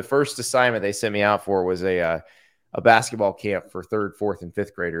remember the first assignment they sent me out for was a basketball camp for 3rd, 4th, and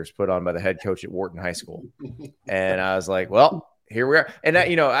 5th graders put on by the head coach at Wharton High School. And I was like, well, here we are. And that,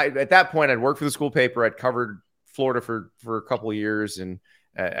 at that point I'd worked for the school paper. I'd covered Florida for a couple of years, and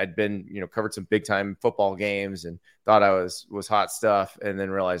I'd been, covered some big time football games and thought I was hot stuff. And then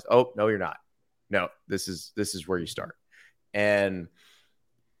realized, oh, no, you're not. No, this is where you start. And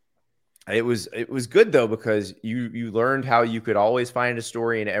it was good though, because you learned how you could always find a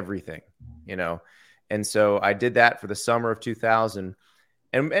story in everything, And so I did that for the summer of 2000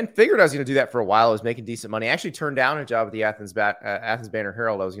 and figured I was going to do that for a while. I was making decent money. I actually turned down a job at the Athens Banner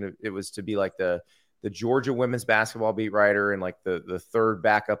Herald. It was to be like the Georgia women's basketball beat writer and like the third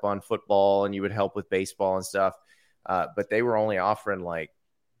backup on football. And you would help with baseball and stuff. But they were only offering like,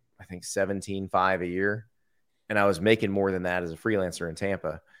 I think $17,500 a year. And I was making more than that as a freelancer in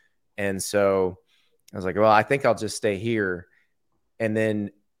Tampa. And so I was like, well, I think I'll just stay here. And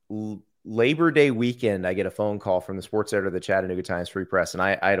then Labor Day weekend, I get a phone call from the sports editor of the Chattanooga Times Free Press. And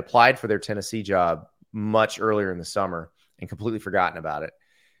I had applied for their Tennessee job much earlier in the summer and completely forgotten about it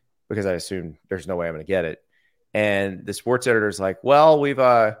because I assumed there's no way I'm going to get it. And the sports editor is like, well, we've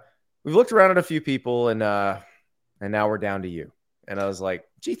looked around at a few people and now we're down to you. And I was like,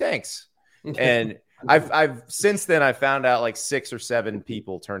 gee, thanks. And I've since then I found out like 6 or 7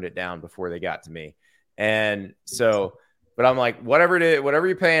 people turned it down before they got to me. And so, but I'm like, whatever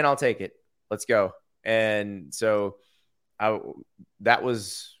you're paying, I'll take it. Let's go. And so I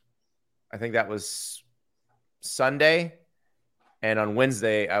think that was Sunday. And on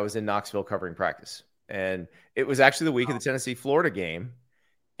Wednesday, I was in Knoxville covering practice. And it was actually the week of the Tennessee-Florida game.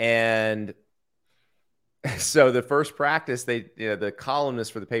 And so the first practice, the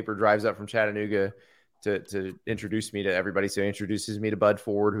columnist for the paper drives up from Chattanooga to introduce me to everybody. So he introduces me to Bud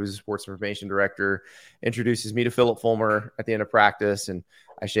Ford, who's a sports information director, introduces me to Phillip Fulmer at the end of practice. And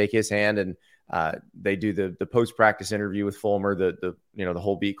I shake his hand, and they do the post-practice interview with Fulmer, the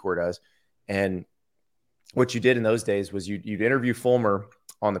whole beat corps does. And what you did in those days was you'd interview Fulmer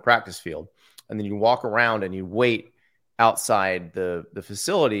on the practice field, and then you walk around and you wait outside the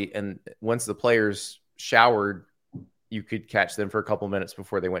facility. And once the players showered, you could catch them for a couple minutes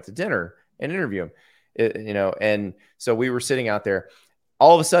before they went to dinner and interview them. And so we were sitting out there.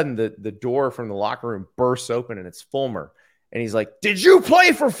 All of a sudden, the door from the locker room bursts open, and it's Fulmer. And he's like, "Did you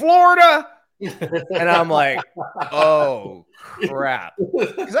play for Florida?" And I'm like, "Oh crap!"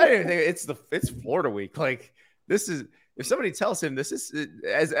 Because I didn't think it's Florida week. Like, this is, if somebody tells him this is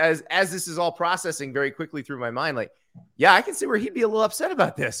as this is all processing very quickly through my mind, like, yeah, I can see where he'd be a little upset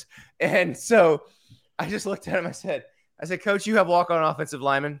about this. And so I just looked at him. I said, "Coach, you have walk-on offensive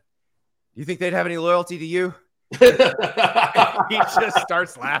linemen. Do you think they'd have any loyalty to you?" He just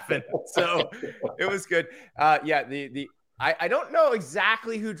starts laughing. So it was good. I don't know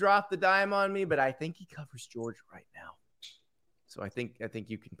exactly who dropped the dime on me, but I think he covers Georgia right now. So I think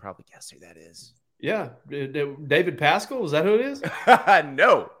you can probably guess who that is. Yeah, David Pascal, is that who it is?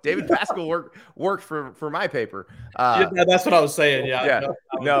 No, David Pascal worked for my paper. Yeah, that's what I was saying. Yeah,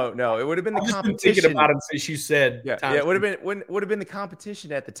 no, it would have been the competition. Thinking about him since you said, it would have been the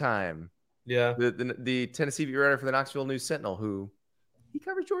competition at the time. Yeah, the Tennessee beat writer for the Knoxville News Sentinel, who he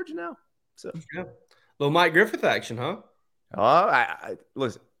covers Georgia now. So yeah, little Mike Griffith action, huh? Oh, I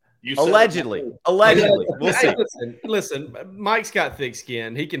listen. Allegedly, we'll see. Listen, Mike's got thick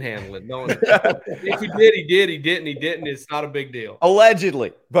skin. He can handle it. Don't. If he did, he did. He didn't. He didn't. It's not a big deal.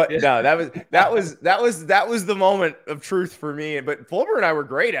 Allegedly, but no, that was the moment of truth for me. But Fulmer and I were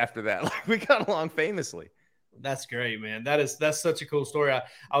great after that. Like, we got along famously. That's great, man. That's such a cool story.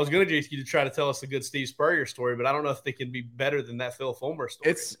 I was going to ask you to try to tell us a good Steve Spurrier story, but I don't know if they can be better than that Phil Fulmer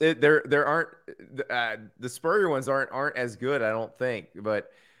story. There aren't the Spurrier ones aren't as good, I don't think,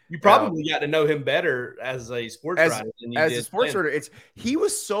 but. You probably got to know him better as a sports writer than you did. As a sports writer, he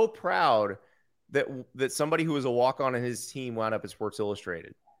was so proud that somebody who was a walk-on in his team wound up at Sports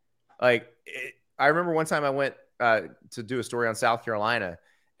Illustrated. I remember one time I went to do a story on South Carolina,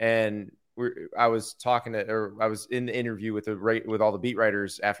 and I was in the interview with all the beat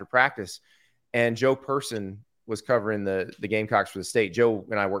writers after practice, and Joe Person was covering the Gamecocks for the state. Joe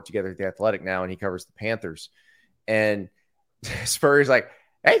and I work together at The Athletic now, and he covers the Panthers. And Spurrier's like,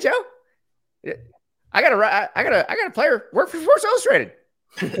 "Hey, Joe, I got a player work for Sports Illustrated.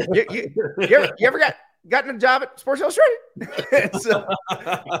 You ever gotten a job at Sports Illustrated?" So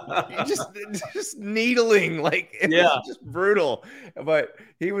just needling, like, it was just brutal. But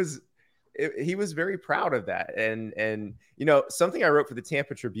he was very proud of that. And something I wrote for the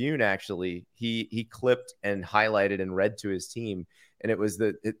Tampa Tribune, actually, he clipped and highlighted and read to his team. And it was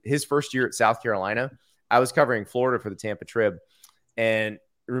his first year at South Carolina. I was covering Florida for the Tampa Trib, and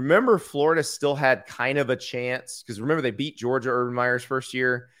remember, Florida still had kind of a chance, because remember, they beat Georgia Urban Meyer's first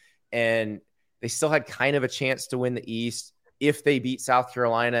year, and they still had kind of a chance to win the East if they beat South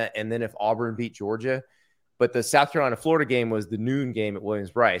Carolina, and then if Auburn beat Georgia. But the South Carolina-Florida game was the noon game at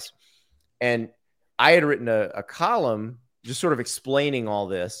Williams-Brice. And I had written a column just sort of explaining all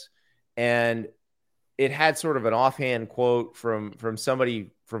this, and it had sort of an offhand quote from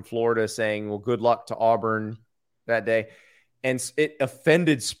somebody from Florida saying, "Well, good luck to Auburn that day." And it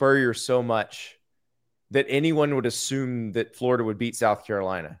offended Spurrier so much that anyone would assume that Florida would beat South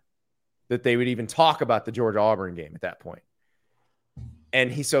Carolina, that they would even talk about the Georgia-Auburn game at that point.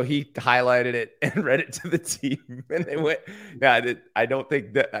 And he highlighted it and read it to the team. And they went, I don't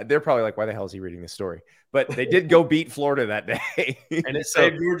think that they're probably like, why the hell is he reading this story? But they did go beat Florida that day. And it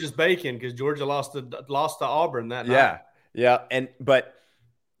saved Georgia's bacon, because Georgia lost to Auburn that night. Yeah. But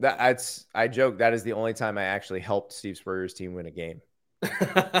I joke, that is the only time I actually helped Steve Spurrier's team win a game.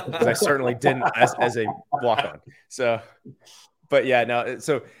 Because I certainly didn't as a walk-on. So, but yeah, no.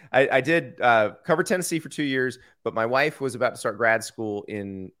 So I did cover Tennessee for 2 years, but my wife was about to start grad school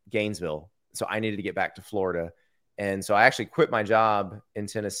in Gainesville, so I needed to get back to Florida, and so I actually quit my job in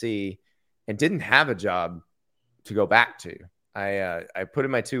Tennessee and didn't have a job to go back to. I put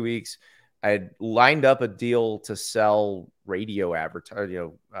in my 2 weeks. I had lined up a deal to sell radio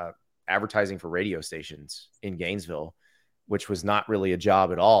advertising for radio stations in Gainesville, which was not really a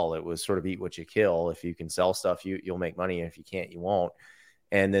job at all. It was sort of eat what you kill. If you can sell stuff, you'll make money. And if you can't, you won't.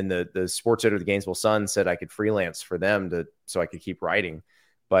 And then the sports editor of the Gainesville Sun said I could freelance for them so I could keep writing.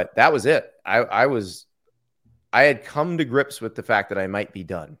 But that was it. I had come to grips with the fact that I might be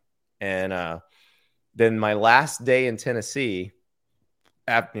done. And then my last day in Tennessee,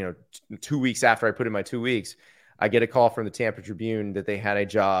 2 weeks after I put in my 2 weeks, I get a call from the Tampa Tribune that they had a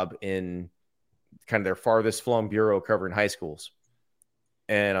job in kind of their farthest flung bureau covering high schools.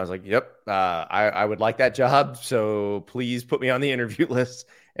 And I was like, yep, I would like that job. So please put me on the interview list.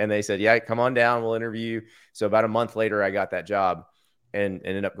 And they said, yeah, come on down. We'll interview you. So about a month later, I got that job and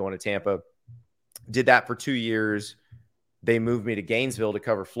ended up going to Tampa. Did that for 2 years. They moved me to Gainesville to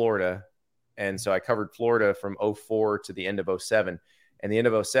cover Florida. And so I covered Florida from 2004 to the end of 2007. And the end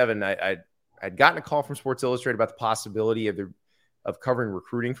of 2007, I'd gotten a call from Sports Illustrated about the possibility of covering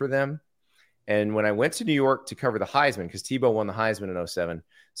recruiting for them. And when I went to New York to cover the Heisman, because Tebow won the Heisman in 2007.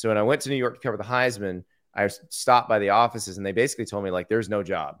 So when I went to New York to cover the Heisman, I stopped by the offices and they basically told me, like, there's no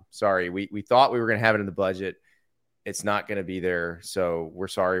job. Sorry. We thought we were going to have it in the budget. It's not going to be there. So we're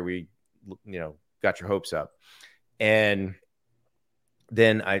sorry. We, got your hopes up. And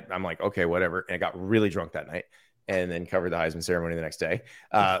then I'm like, okay, whatever. And I got really drunk that night and then covered the Heisman ceremony the next day.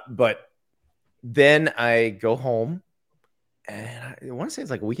 But then I go home and I want to say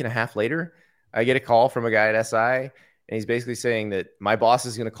it's like a week and a half later, I get a call from a guy at SI, and he's basically saying that my boss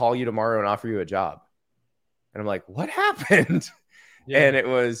is going to call you tomorrow and offer you a job. And I'm like, what happened? Yeah. And it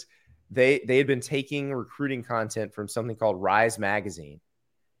was they had been taking recruiting content from something called Rise Magazine,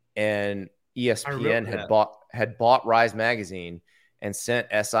 and ESPN had bought Rise Magazine and sent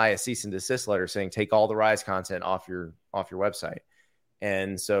SI a cease and desist letter saying, take all the Rise content off your website.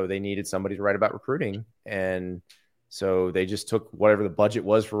 And so they needed somebody to write about recruiting. And so they just took whatever the budget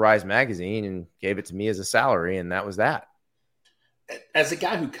was for Rise Magazine and gave it to me as a salary. And that was that. As a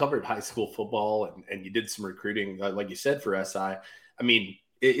guy who covered high school football and you did some recruiting, like you said, for SI, I mean,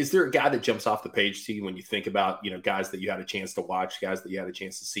 is there a guy that jumps off the page to you when you think about, guys that you had a chance to watch, guys that you had a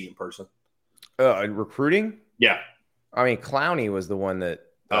chance to see in person? Recruiting? Yeah. I mean, Clowney was the one that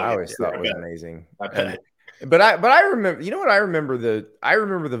I always thought was amazing. But I remember, you know what I remember? I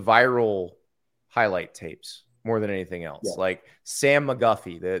remember the viral highlight tapes more than anything else. Yeah. Like Sam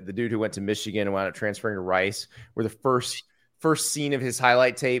McGuffey, the dude who went to Michigan and wound up transferring to Rice, were the first scene of his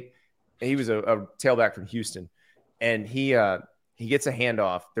highlight tape. He was a tailback from Houston, and he gets a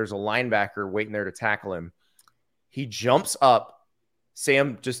handoff. There's a linebacker waiting there to tackle him. He jumps up.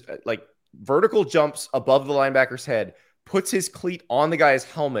 Sam just like vertical jumps above the linebacker's head, puts his cleat on the guy's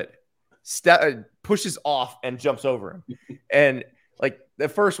helmet, pushes off and jumps over him. And like the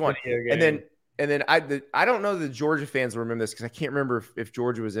first one, and then I don't know the Georgia fans will remember this because I can't remember if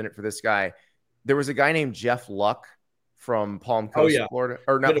Georgia was in it for this guy. There was a guy named Jeff Luck from Palm Coast, Florida,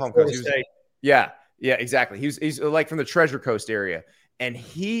 or not Palm Coast. Yeah, exactly. He's like from the Treasure Coast area, and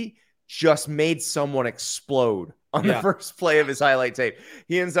he just made someone explode on the first play of his highlight tape.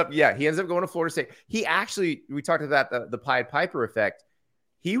 He ends up going to Florida State. We talked about the Pied Piper effect.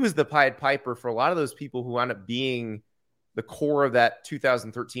 He was the Pied Piper for a lot of those people who wound up being the core of that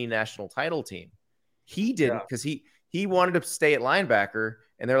 2013 national title team. He didn't because he wanted to stay at linebacker,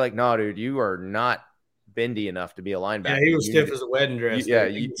 and they're like, no, dude, you are not bendy enough to be a linebacker. Yeah, he was stiff as a wedding dress.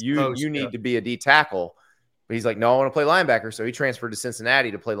 You need to be a D tackle. But he's like, no, I want to play linebacker. So he transferred to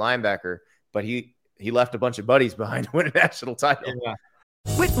Cincinnati to play linebacker, but he left a bunch of buddies behind to win a national title. Yeah.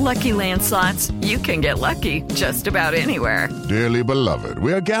 With Lucky Land Slots, you can get lucky just about anywhere. Dearly beloved,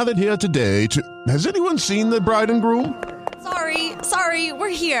 we are gathered here today to... Has anyone seen the bride and groom? Sorry, we're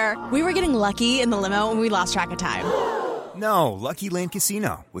here. We were getting lucky in the limo and we lost track of time. No, Lucky Land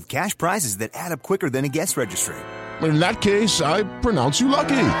Casino, with cash prizes that add up quicker than a guest registry. In that case, I pronounce you lucky.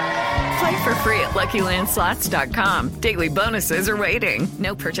 Play for free at LuckyLandSlots.com. Daily bonuses are waiting.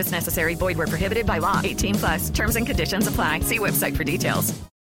 No purchase necessary. Void where prohibited by law. 18+. Terms and conditions apply. See website for details.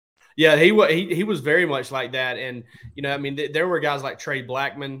 Yeah, he was very much like that. And, I mean, there were guys like Trey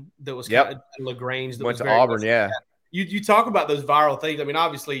Blackman that was kind of LaGrange. That went to Auburn, You talk about those viral things. I mean,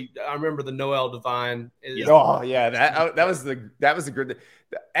 obviously, I remember the Noel Devine. That was the good.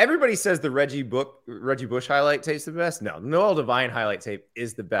 Everybody says the Reggie Bush highlight tape's the best. No, the Noel Devine highlight tape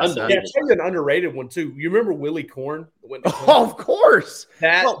is the best. Yeah, it's an underrated one too. You remember Willie Korn? Oh, of course.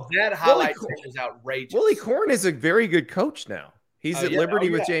 That highlight tape is outrageous. Willie Korn is a very good coach now. He's at Liberty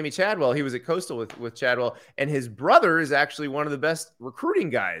with Jamie Chadwell. He was at Coastal with Chadwell, and his brother is actually one of the best recruiting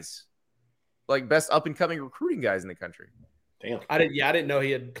guys. Like best up and coming recruiting guys in the country. Damn. I didn't know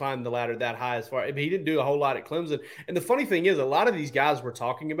he had climbed the ladder that high as far. I mean, he didn't do a whole lot at Clemson. And the funny thing is, a lot of these guys we're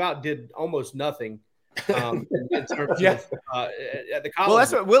talking about did almost nothing in terms of at the college. Well,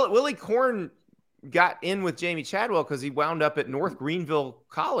 that's what Willie Korn got in with Jamie Chadwell because he wound up at North Greenville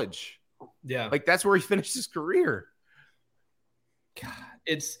College. Yeah, like that's where he finished his career. God,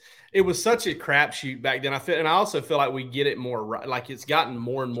 it was such a crapshoot back then. I also feel like we get it more right. Like it's gotten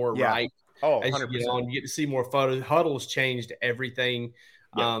more and more right. Oh, as 100%. you get on, you get to see more photos. Huddle's changed everything.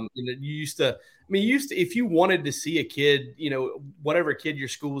 Yeah. You used to, if you wanted to see a kid, whatever kid your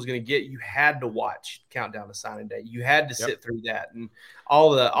school was going to get, you had to watch Countdown to Signing Day. You had to sit through that and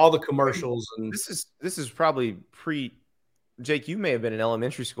all the commercials. And this is probably Jake. You may have been in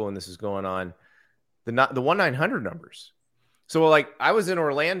elementary school when this is going on. The 1-900 numbers. So like I was in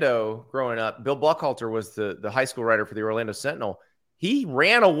Orlando growing up. Bill Buckhalter was the high school writer for the Orlando Sentinel. He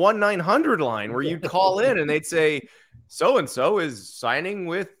ran a 1-900 line where you'd call in and they'd say, so-and-so is signing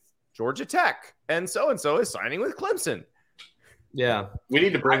with Georgia Tech and so-and-so is signing with Clemson. Yeah. We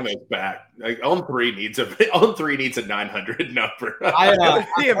need to bring those back. Like On 3 needs a 900 number. That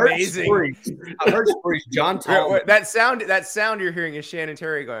would be amazing. I heard stories. John Tallman. That sound you're hearing is Shannon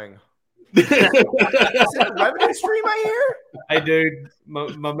Terry going, is it a revenue stream I hear? Hey, dude,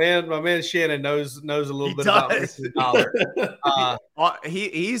 my man Shannon knows a little bit about this dollar.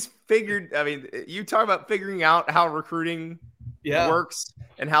 He's figured. I mean, you talk about figuring out how recruiting works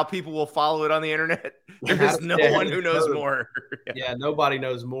and how people will follow it on the internet. There's no one who knows more. Yeah, nobody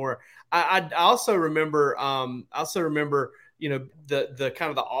knows more. I also remember. the kind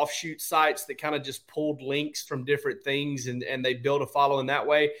of the offshoot sites that kind of just pulled links from different things and they built a following that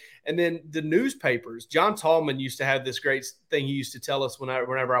way. And then the newspapers, John Tallman used to have this great thing he used to tell us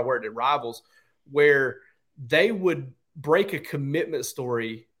whenever I worked at Rivals, where they would break a commitment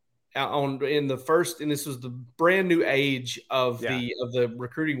story in the first, and this was the brand new age of the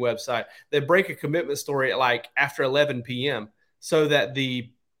recruiting website. They break a commitment story at like after 11 p.m. so that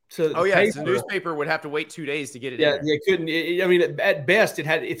the newspaper would have to wait 2 days to get it. Yeah, they couldn't. I mean, at best, it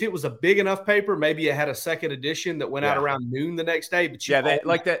had. If it was a big enough paper, maybe it had a second edition that went out around noon the next day. But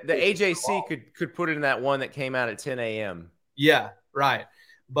the AJC could put it in that one that came out at 10 a.m. Yeah, right.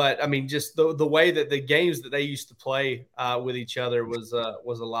 But I mean, just the way that the games that they used to play with each other was a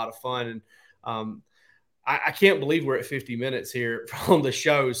lot of fun, and I can't believe we're at 50 minutes here on the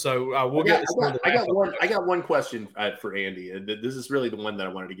show. So we'll get. I got one question for Andy, and this is really the one that I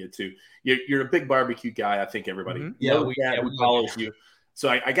wanted to get to. You're a big barbecue guy. I think everybody knows that who follows you. So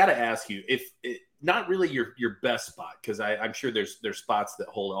I got to ask you, if not really your best spot, because I'm sure there's spots that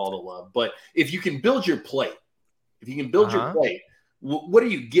hold all the love, but if you can build your plate, what are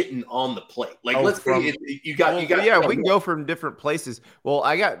you getting on the plate? Like, let's say you got. We can go from different places. Well,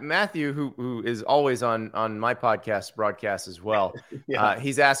 I got Matthew, who is always on my broadcast as well.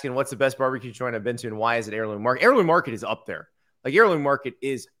 He's asking, what's the best barbecue joint I've been to, and why is it Heirloom Market? Heirloom Market is up there. Like, Heirloom Market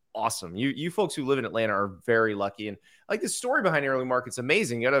is awesome. You folks who live in Atlanta are very lucky, and like the story behind Heirloom Market's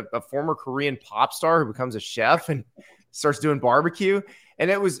amazing. You got a former Korean pop star who becomes a chef and starts doing barbecue,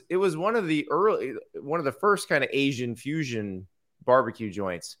 and it was one of the first kind of Asian fusion barbecue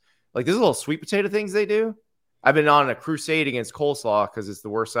joints. Like, there's little sweet potato things they do. I've been on a crusade against coleslaw because it's the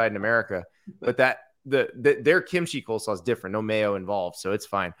worst side in America, but their kimchi coleslaw is different, no mayo involved, so it's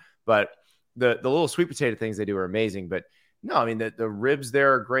fine. But the little sweet potato things they do are amazing. But no, I mean, the ribs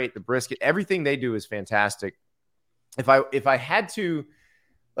there are great, the brisket, everything they do is fantastic. If I had to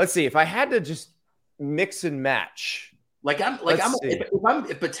just mix and match,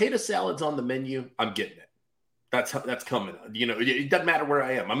 if potato salad's on the menu, I'm getting it. That's coming. It doesn't matter where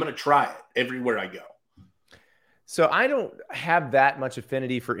I am. I'm going to try it everywhere I go. So I don't have that much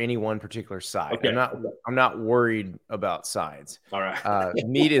affinity for any one particular side. Okay. I'm not worried about sides. All right.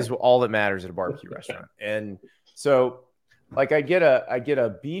 Meat is all that matters at a barbecue restaurant. And so, like, I get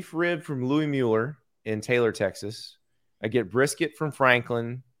a beef rib from Louis Mueller in Taylor, Texas. I get brisket from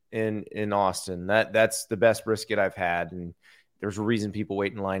Franklin in Austin. That's the best brisket I've had, and there's a reason people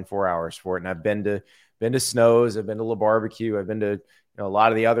wait in line 4 hours for it. And I've been to Snow's, I've been to La Barbecue, I've been to a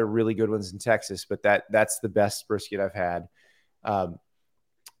lot of the other really good ones in Texas, but that's the best brisket I've had. The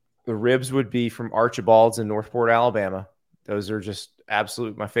ribs would be from Archibald's in Northport, Alabama. Those are just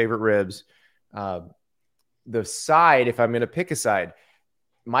absolute my favorite ribs. The side, if I'm going to pick a side,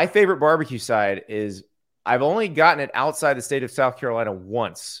 my favorite barbecue side is, I've only gotten it outside the state of South Carolina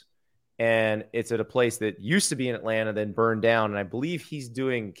once. And it's at a place that used to be in Atlanta, then burned down. And I believe he's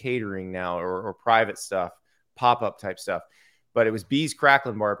doing catering now or private stuff, pop-up type stuff. But it was Bee's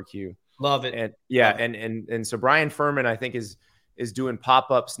Crackling Barbecue. Love it. And and so Brian Furman, I think, is doing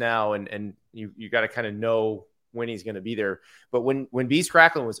pop-ups now. And you got to kind of know when he's going to be there. But when Bee's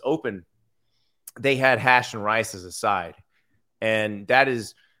Crackling was open, they had hash and rice as a side. And that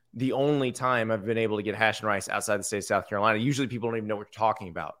is the only time I've been able to get hash and rice outside the state of South Carolina. Usually people don't even know what you're talking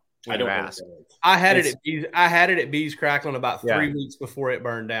about. I don't ask. I had it at Bee's Crackling about 3 weeks before it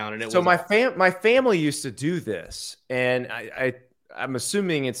burned down, and my family used to do this, and I'm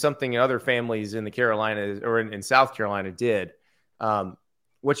assuming it's something other families in the Carolinas or in South Carolina did.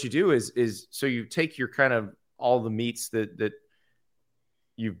 What you do is so you take your kind of all the meats that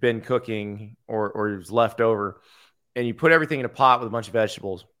you've been cooking or is left over, and you put everything in a pot with a bunch of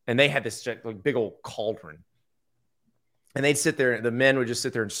vegetables, and they had this like big old cauldron. And they'd sit there, the men would just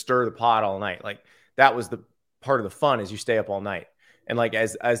sit there and stir the pot all night. Like, that was the part of the fun, is you stay up all night. And like,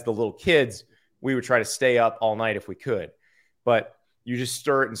 as the little kids, we would try to stay up all night if we could, but you just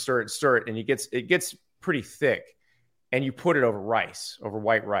stir it and stir it and stir it. And it gets pretty thick, and you put it over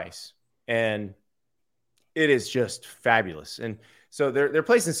white rice. And it is just fabulous. And so there are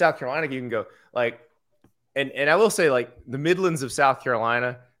places in South Carolina you can go, like, and I will say, like, the Midlands of South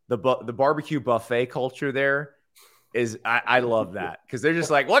Carolina, the barbecue buffet culture there is, I love that, because they're just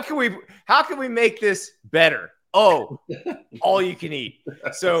like, how can we make this better? Oh, all you can eat.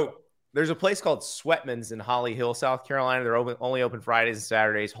 So there's a place called Sweatman's in Holly Hill, South Carolina. They're only open Fridays and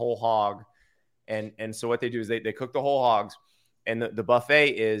Saturdays, whole hog. And so what they do is they cook the whole hogs, and the buffet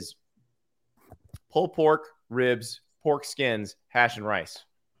is pulled pork, ribs, pork skins, hash and rice.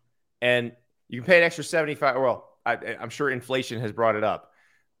 And you can pay an extra $75. Well, I'm sure inflation has brought it up,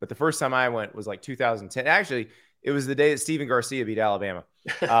 but the first time I went was like 2010. Actually, It was the day that Steven Garcia beat Alabama.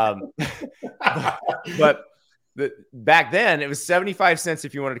 But back then it was 75 cents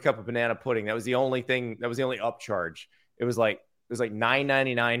if you wanted a cup of banana pudding. That was the only thing. That was the only upcharge. It was like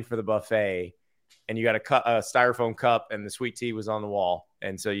 $9.99 for the buffet, and you got a styrofoam cup, and the sweet tea was on the wall.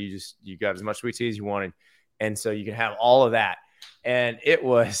 And so you got as much sweet tea as you wanted, and so you can have all of that. And it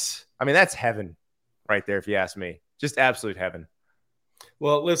was, I mean, that's heaven right there, if you ask me. Just absolute heaven.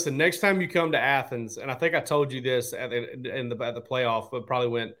 Well, listen, next time you come to Athens, and I think I told you this at the playoff, but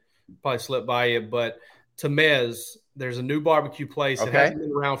probably slipped by you, but Temez, there's a new barbecue place that hasn't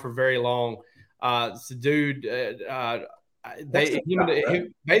been around for very long. It's a dude.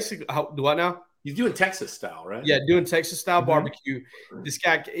 Basically, what now? He's doing Texas style, right? Yeah, doing Texas style barbecue. This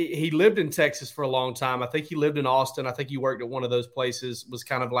guy, he lived in Texas for a long time. I think he lived in Austin. I think he worked at one of those places, was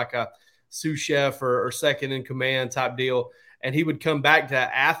kind of like a sous chef or second in command type deal. And he would come back to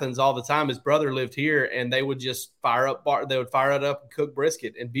Athens all the time. His brother lived here, and they would just fire it up and cook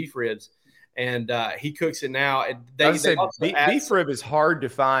brisket and beef ribs. And he cooks it now. Beef rib is hard to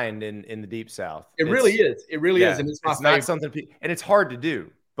find in the Deep South. It really is. It really is, and it's my favorite. Not something, and it's hard to do,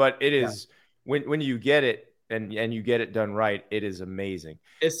 but it is when you get it and you get it done right. It is amazing.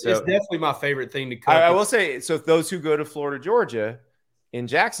 It's definitely my favorite thing to cook. I will say, so those who go to Florida, Georgia, in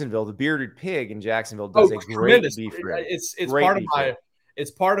Jacksonville, the Bearded Pig in Jacksonville does a great beef rib. It's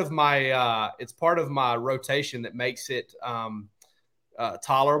part of my rotation that makes it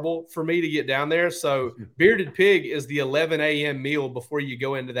tolerable for me to get down there. So Bearded Pig is the 11 a.m. meal before you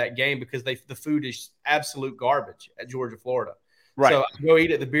go into that game, because the food is absolute garbage at Georgia, Florida. Right. So I go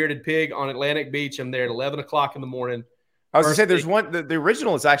eat at the Bearded Pig on Atlantic Beach. I'm there at 11 o'clock in the morning. I was going to say, there's one. The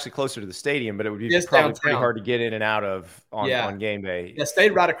original is actually closer to the stadium, but it would be probably pretty hard to get in and out of on game day. I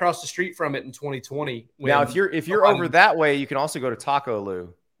stayed right across the street from it in 2020. Now, if you're over that way, you can also go to Taco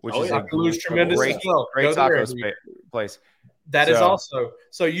Lou, which is a tremendous great taco place. That is also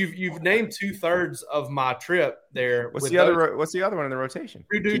so. You've named 2/3 of my trip there. What's the other one in the rotation?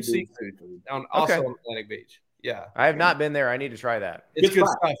 True Dude Seafood on Atlantic Beach. Yeah, I have not been there. I need to try that. It's good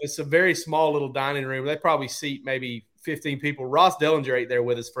stuff. It's a very small little dining room. They probably seat maybe 15 people. Ross Dellinger ate there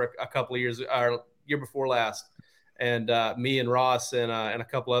with us for a couple of years, or year before last, and me and Ross and a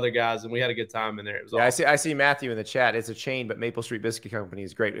couple other guys, and we had a good time in there. It was awesome. I see Matthew in the chat. It's a chain, but Maple Street Biscuit Company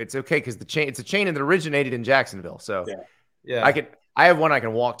is great. It's okay because it's a chain that originated in Jacksonville. So yeah, I have one I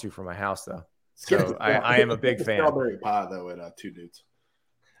can walk to from my house though. So I am a big fan. Strawberry pie though at Two Dudes.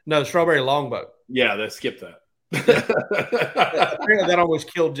 No, strawberry longboat. Yeah, they skipped that. Apparently that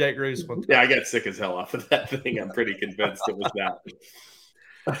almost killed Jake Roos one time. Yeah, I got sick as hell off of that thing. I'm pretty convinced it was that.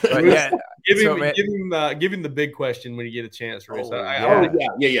 But give him the big question when you get a chance, Roos. So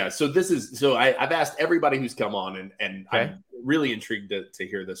I've asked everybody who's come on, and I'm really intrigued to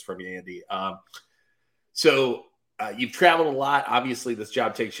hear this from you, Andy. So you've traveled a lot. Obviously, this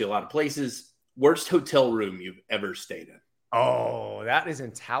job takes you a lot of places. Worst hotel room you've ever stayed in? Oh, that is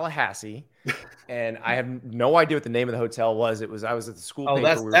in Tallahassee, and I have no idea what the name of the hotel was. I was at the school.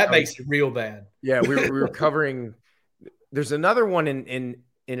 That makes it real bad. Yeah, we were covering. There's another one in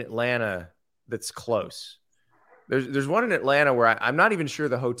Atlanta that's close. There's one in Atlanta where I'm not even sure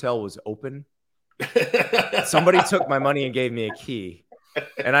the hotel was open. Somebody took my money and gave me a key,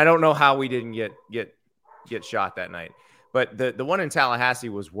 and I don't know how we didn't get shot that night. But the one in Tallahassee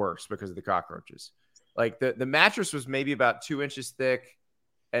was worse because of the cockroaches. Like the mattress was maybe about 2 inches thick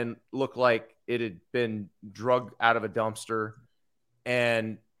and looked like it had been drugged out of a dumpster,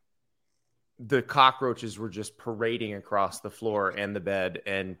 and the cockroaches were just parading across the floor and the bed,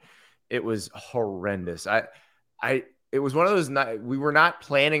 and it was horrendous. It was one of those nights we were not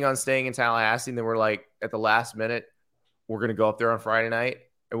planning on staying in Tallahassee, and then we're like at the last minute, we're going to go up there on Friday night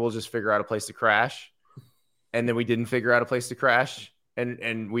and we'll just figure out a place to crash. And then we didn't figure out a place to crash,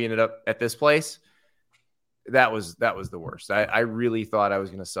 and we ended up at this place. That was the worst. I really thought I was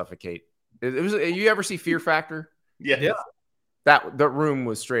going to suffocate. It was. You ever see Fear Factor? Yeah. The room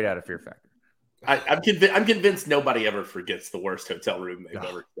was straight out of Fear Factor. I'm convinced nobody ever forgets the worst hotel room they've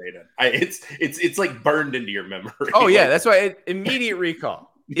ever stayed in. It's like burned into your memory. Oh yeah, that's why immediate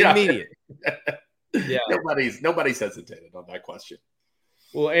recall. Yeah. Immediate. Yeah. Nobody's hesitated on that question.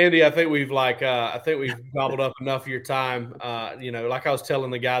 Well, Andy, I think we've gobbled up enough of your time. Like I was telling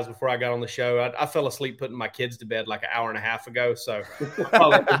the guys before I got on the show, I fell asleep putting my kids to bed like an hour and a half ago. So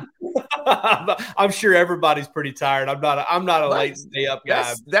I'm sure everybody's pretty tired. I'm not a late stay up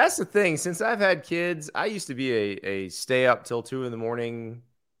guy. That's the thing. Since I've had kids, I used to be a stay up till 2 a.m.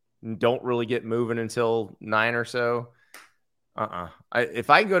 and don't really get moving until 9 or so. I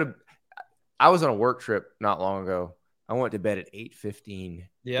was on a work trip not long ago. I went to bed at 8:15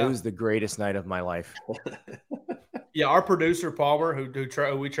 Yeah. It was the greatest night of my life. Yeah, our producer Palmer, who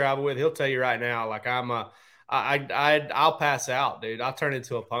we travel with, he'll tell you right now, like I'll pass out, dude. I'll turn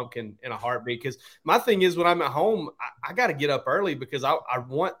into a pumpkin in a heartbeat. Because my thing is, when I'm at home, I got to get up early because I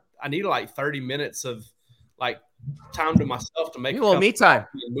need like 30 minutes of like time to myself to make a little me time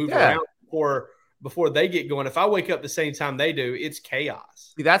and move around before they get going. If I wake up the same time they do, it's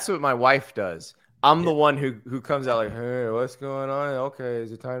chaos. See, that's what my wife does. I'm the one who comes out like, hey, what's going on? Okay,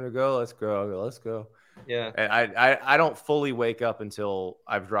 is it time to go? Let's go. Yeah. And I don't fully wake up until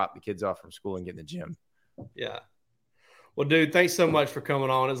I've dropped the kids off from school and get in the gym. Yeah. Well, dude, thanks so much for coming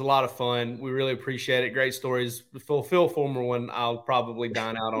on. It was a lot of fun. We really appreciate it. Great stories. The Phil Fulmer one, I'll probably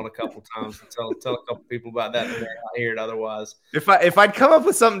dine out on a couple times and tell a couple people about that. And I hear it otherwise. If I'd come up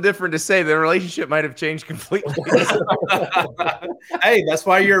with something different to say, the relationship might have changed completely. Hey, that's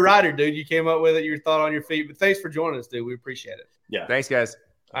why you're a writer, dude. You came up with it. You thought on your feet. But thanks for joining us, dude. We appreciate it. Yeah. Thanks, guys.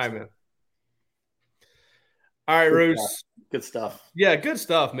 All right, man. All right, Roos. Good stuff. Yeah, good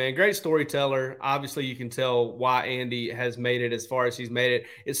stuff, man. Great storyteller. Obviously, you can tell why Andy has made it as far as he's made it.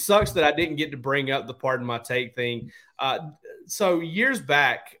 It sucks that I didn't get to bring up the pardon my take thing. So years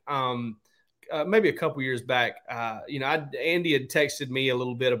back, maybe a couple years back, Andy had texted me a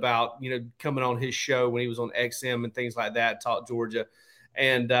little bit about, coming on his show when he was on XM and things like that, Talk Georgia.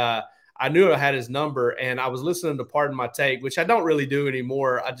 And I knew I had his number, and I was listening to Pardon My Take, which I don't really do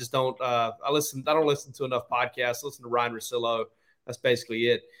anymore. I just don't. I don't listen to enough podcasts. I listen to Ryan Russillo. That's basically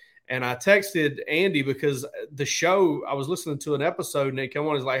it. And I texted Andy because the show, I was listening to an episode, and it came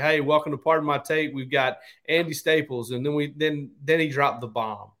on. He's like, "Hey, welcome to Pardon My Take. We've got Andy Staples," and then he dropped the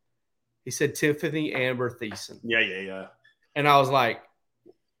bomb. He said Tiffany Amber Thiessen. Yeah. And I was like,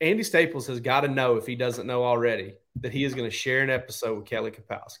 Andy Staples has got to know, if he doesn't know already, that he is going to share an episode with Kelly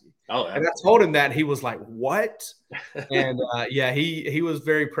Kapowski. Oh, and I told him that, and he was like, "What?" And he was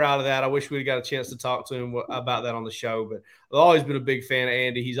very proud of that. I wish we'd got a chance to talk to him about that on the show. But I've always been a big fan of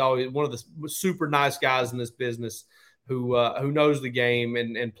Andy. He's always one of the super nice guys in this business who knows the game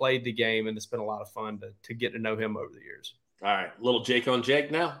and played the game, and it's been a lot of fun to get to know him over the years. All right, little Jake on Jake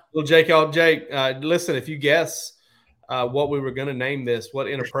now. Little Jake on Jake. Listen, if you guess what we were going to name this, what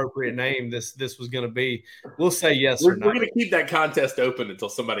inappropriate name this was going to be, we'll say yes or no. We're going to keep that contest open until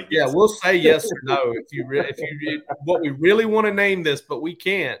somebody gets it. We'll say yes or no if you what we really want to name this, but we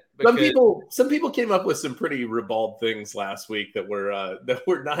can't. Some people came up with some pretty ribald things last week that were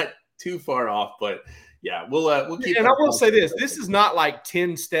not too far off, but yeah, we'll keep. And I will say this: this is not like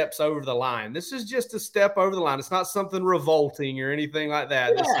 10 steps over the line. This is just a step over the line. It's not something revolting or anything like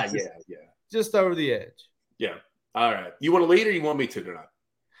that. Yeah. Just over the edge. Yeah. All right. You want to lead, or you want me to tonight?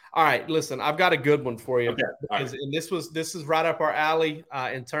 All right. Listen, I've got a good one for you. Okay. And this is right up our alley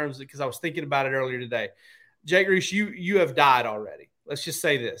in terms of, because I was thinking about it earlier today. Jake Reese, you have died already. Let's just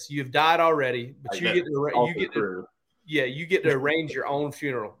say this: you've died already, but you get to arrange your own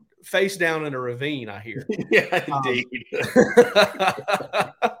funeral. Face down in a ravine, I hear. Yeah, indeed.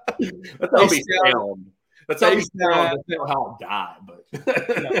 That's how we sound. That's how we sound. That's not how I die, but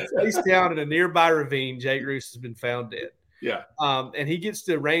face down in a nearby ravine, Jake Roos has been found dead. Yeah. And he gets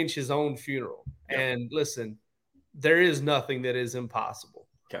to arrange his own funeral. Yeah. And listen, there is nothing that is impossible.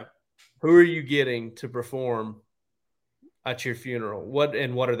 Okay. Who are you getting to perform at your funeral? What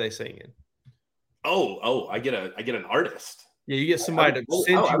are they singing? Oh, I get an artist. Yeah, you get somebody to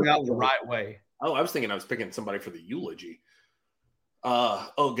send you out the right way. Oh, I was thinking I was picking somebody for the eulogy.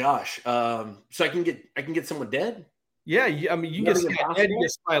 Oh gosh. So I can get someone dead? Yeah, you can get somebody dead, you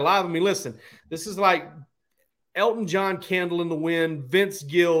get somebody alive. I mean, listen, this is like Elton John, Candle in the Wind, Vince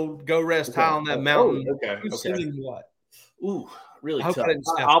Gill, Go Rest High on That Mountain. Who's singing what? Ooh, really tough.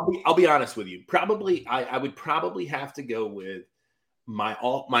 I'll be honest with you. Probably I would probably have to go with my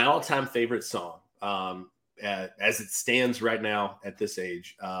all-time favorite song. As it stands right now at this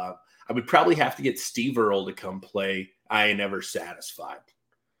age, I would probably have to get Steve Earle to come play I Ain't Never Satisfied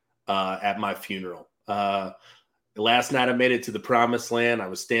at my funeral. Last night I made it to the promised land. I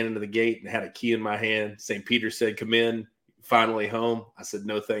was standing at the gate and had a key in my hand. St. Peter said, "Come in, finally home." I said,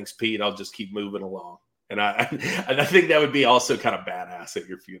 "No thanks, Pete. I'll just keep moving along." And I think that would be also kind of badass at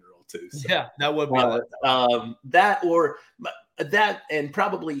your funeral too. So, yeah, that would be that and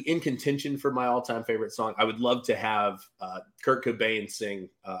probably in contention for my all-time favorite song. I would love to have Kurt Cobain sing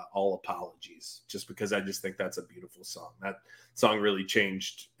All Apologies, just because I just think that's a beautiful song. That song really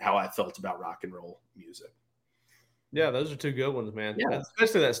changed how I felt about rock and roll music. Yeah, those are two good ones, man. Yeah.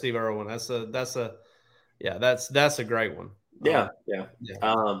 Especially that Steve Earle one. That's a great one. Yeah.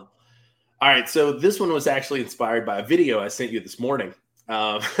 All right, so this one was actually inspired by a video I sent you this morning.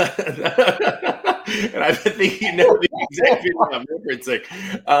 And I think you know the exact thing I'm referencing.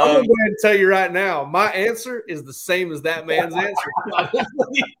 I'm going to go ahead and tell you right now, my answer is the same as that man's answer.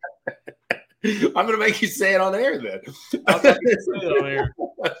 I'm going to make you say it on air then. I'm not going to say it on air.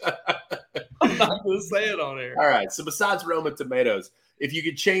 I'm not going to say it on air. All right. So besides Roman tomatoes, if you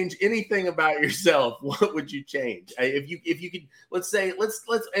could change anything about yourself, what would you change? If you could, let's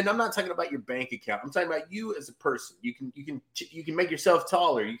and I'm not talking about your bank account. I'm talking about you as a person. You can make yourself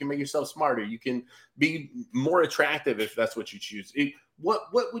taller. You can make yourself smarter. You can be more attractive if that's what you choose.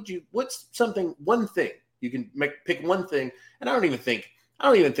 What's one thing you can pick one thing? And I don't even think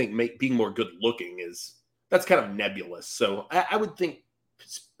being more good looking that's kind of nebulous. So I would think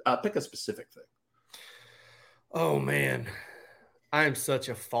pick a specific thing. Oh man. I am such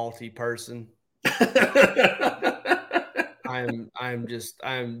a faulty person. I'm just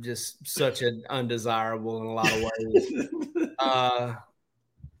such an undesirable in a lot of ways.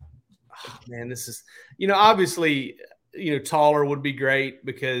 Man, this is, obviously, taller would be great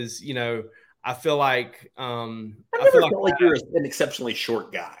because, I feel like I feel like you're an exceptionally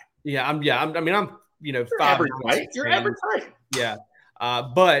short guy. Yeah, I'm 5'9", average height. You're average height. Yeah.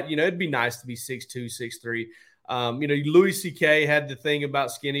 But it'd be nice to be 6'2", 6'3". Louis C.K. had the thing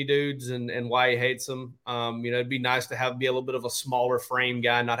about skinny dudes and why he hates them. It'd be nice to be a little bit of a smaller frame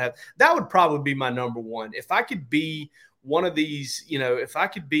guy, that would probably be my number one. If I could be one of these, if I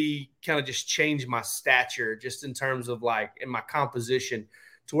could be kind of just change my stature just in terms of like in my composition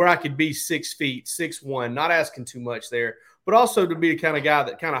to where I could be 6 feet, 6'1", not asking too much there, but also to be the kind of guy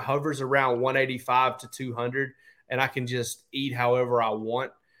that kind of hovers around 185 to 200 and I can just eat however I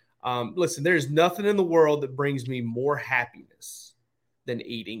want. Listen, there's nothing in the world that brings me more happiness than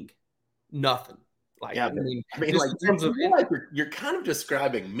eating. Nothing. You're kind of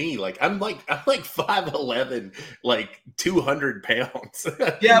describing me. Like I'm like 5'11", like 200 pounds.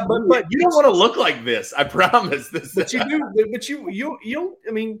 Yeah, but you don't want to look like this. I promise. But you do. But you.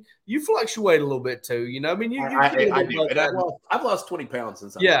 I mean, you fluctuate a little bit too. I do. And I've lost 20 pounds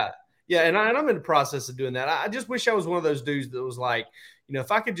since. Yeah, and I'm in the process of doing that. I just wish I was one of those dudes that was like,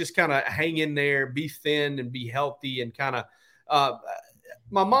 if I could just kind of hang in there, be thin and be healthy and kind of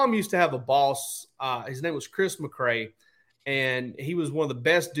my mom used to have a boss. His name was Chris McCrae, and he was one of the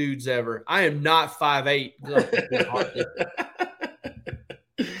best dudes ever. I am not 5'8".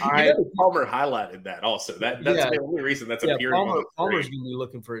 All right. Palmer highlighted that also. That's the only reason that's appearing on the screen. Palmer's going to be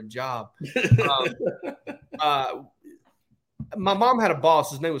looking for a job. My mom had a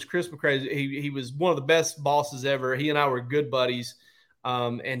boss. His name was Chris McCrae. He was one of the best bosses ever. He and I were good buddies.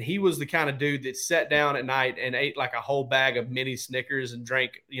 And he was the kind of dude that sat down at night and ate like a whole bag of mini Snickers and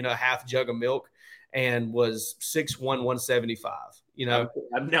drank, a half jug of milk and was 6'1", 175, Now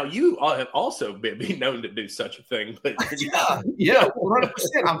you have also been known to do such a thing, but yeah, 100%.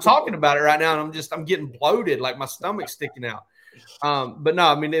 I'm talking about it right now and I'm getting bloated, like my stomach's sticking out. But no,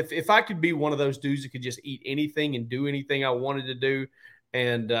 I mean, if I could be one of those dudes that could just eat anything and do anything I wanted to do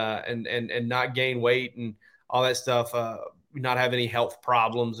and not gain weight and all that stuff, not have any health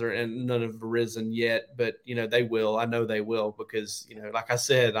problems and none have arisen yet, but they will. I know they will because like I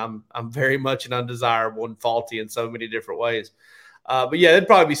said, I'm very much an undesirable and faulty in so many different ways. But yeah, it'd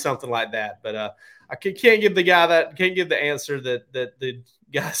probably be something like that. But I can't give the answer that the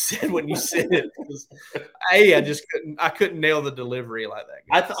guy said when you said it. I couldn't nail the delivery like that.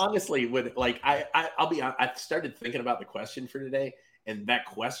 I honestly would like. I'll be honest, I started thinking about the question for today. And that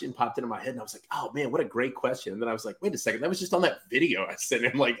question popped into my head, and I was like, "Oh man, what a great question!" And then I was like, "Wait a second, that was just on that video I sent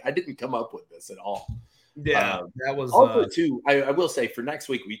him. Like, I didn't come up with this at all." Yeah, that was also too. I will say for next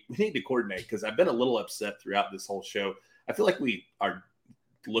week, we need to coordinate because I've been a little upset throughout this whole show. I feel like we are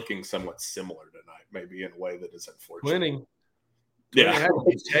looking somewhat similar tonight, maybe in a way that is unfortunate. Winning. Yeah,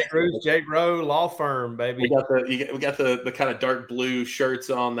 Jake Rowe Law Firm, baby. We got the kind of dark blue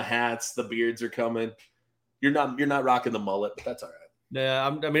shirts on, the hats, the beards are coming. You're not rocking the mullet, but that's all right. Yeah, I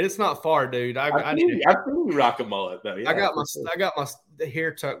mean it's not far, dude. I need to rock a mullet though. Yeah, I got my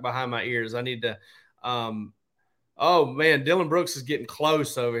hair tucked behind my ears. I need to. Oh man, Dylan Brooks is getting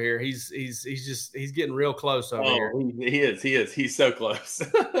close over here. He's getting real close over here. He is. He's so close.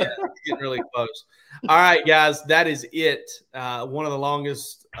 Yeah, he's getting really close. All right, guys, that is it. One of the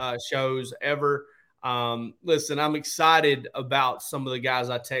longest shows ever. Listen, I'm excited about some of the guys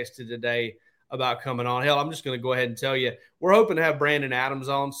I texted today about coming on. Hell, I'm just going to go ahead and tell you, we're hoping to have Brandon Adams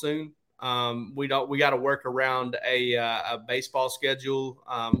on soon. We got to work around a baseball schedule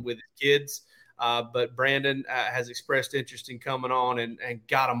with his kids. But Brandon has expressed interest in coming on, and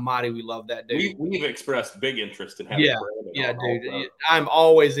God Almighty, we love that dude. We've expressed big interest in having Brandon on. Dude. I'm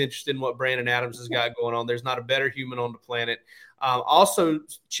always interested in what Brandon Adams has got going on. There's not a better human on the planet. Also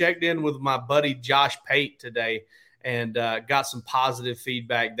checked in with my buddy Josh Pate today and got some positive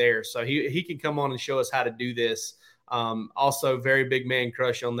feedback there. So he can come on and show us how to do this. Also, very big man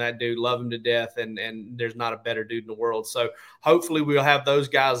crush on that dude. Love him to death, and there's not a better dude in the world. So hopefully we'll have those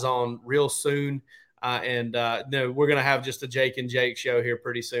guys on real soon. We're going to have just a Jake and Jake show here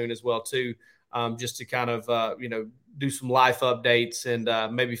pretty soon as well too, just to kind of do some life updates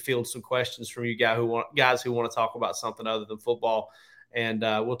and maybe field some questions from you guys who want to talk about something other than football, and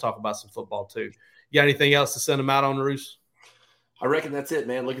we'll talk about some football too. You got anything else to send them out on, Roos? I reckon that's it,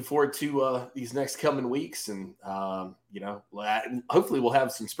 man. Looking forward to these next coming weeks, and hopefully we'll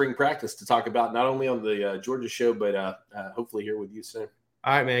have some spring practice to talk about, not only on the Georgia show, but hopefully here with you soon.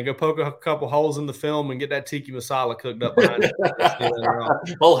 All right, man. Go poke a couple holes in the film and get that tiki masala cooked up behind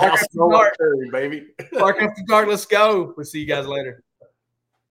you. Whole house curry, baby. Park after dark. Let's go. We'll see you guys later.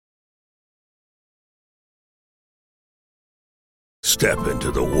 Step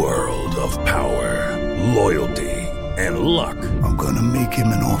into the world of power, loyalty, and luck. I'm going to make him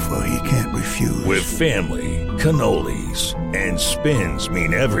an offer he can't refuse. With family, cannolis, and spins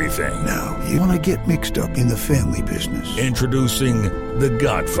mean everything. Now, you want to get mixed up in the family business. Introducing The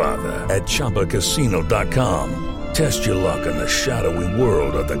Godfather at ChumbaCasino.com. Test your luck in the shadowy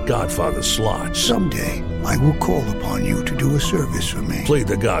world of The Godfather slot. Someday, I will call upon you to do a service for me. Play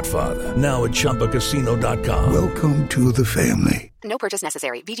The Godfather now at ChumbaCasino.com. Welcome to the family. No purchase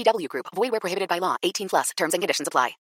necessary. VGW Group. Void where prohibited by law. 18+. Terms and conditions apply.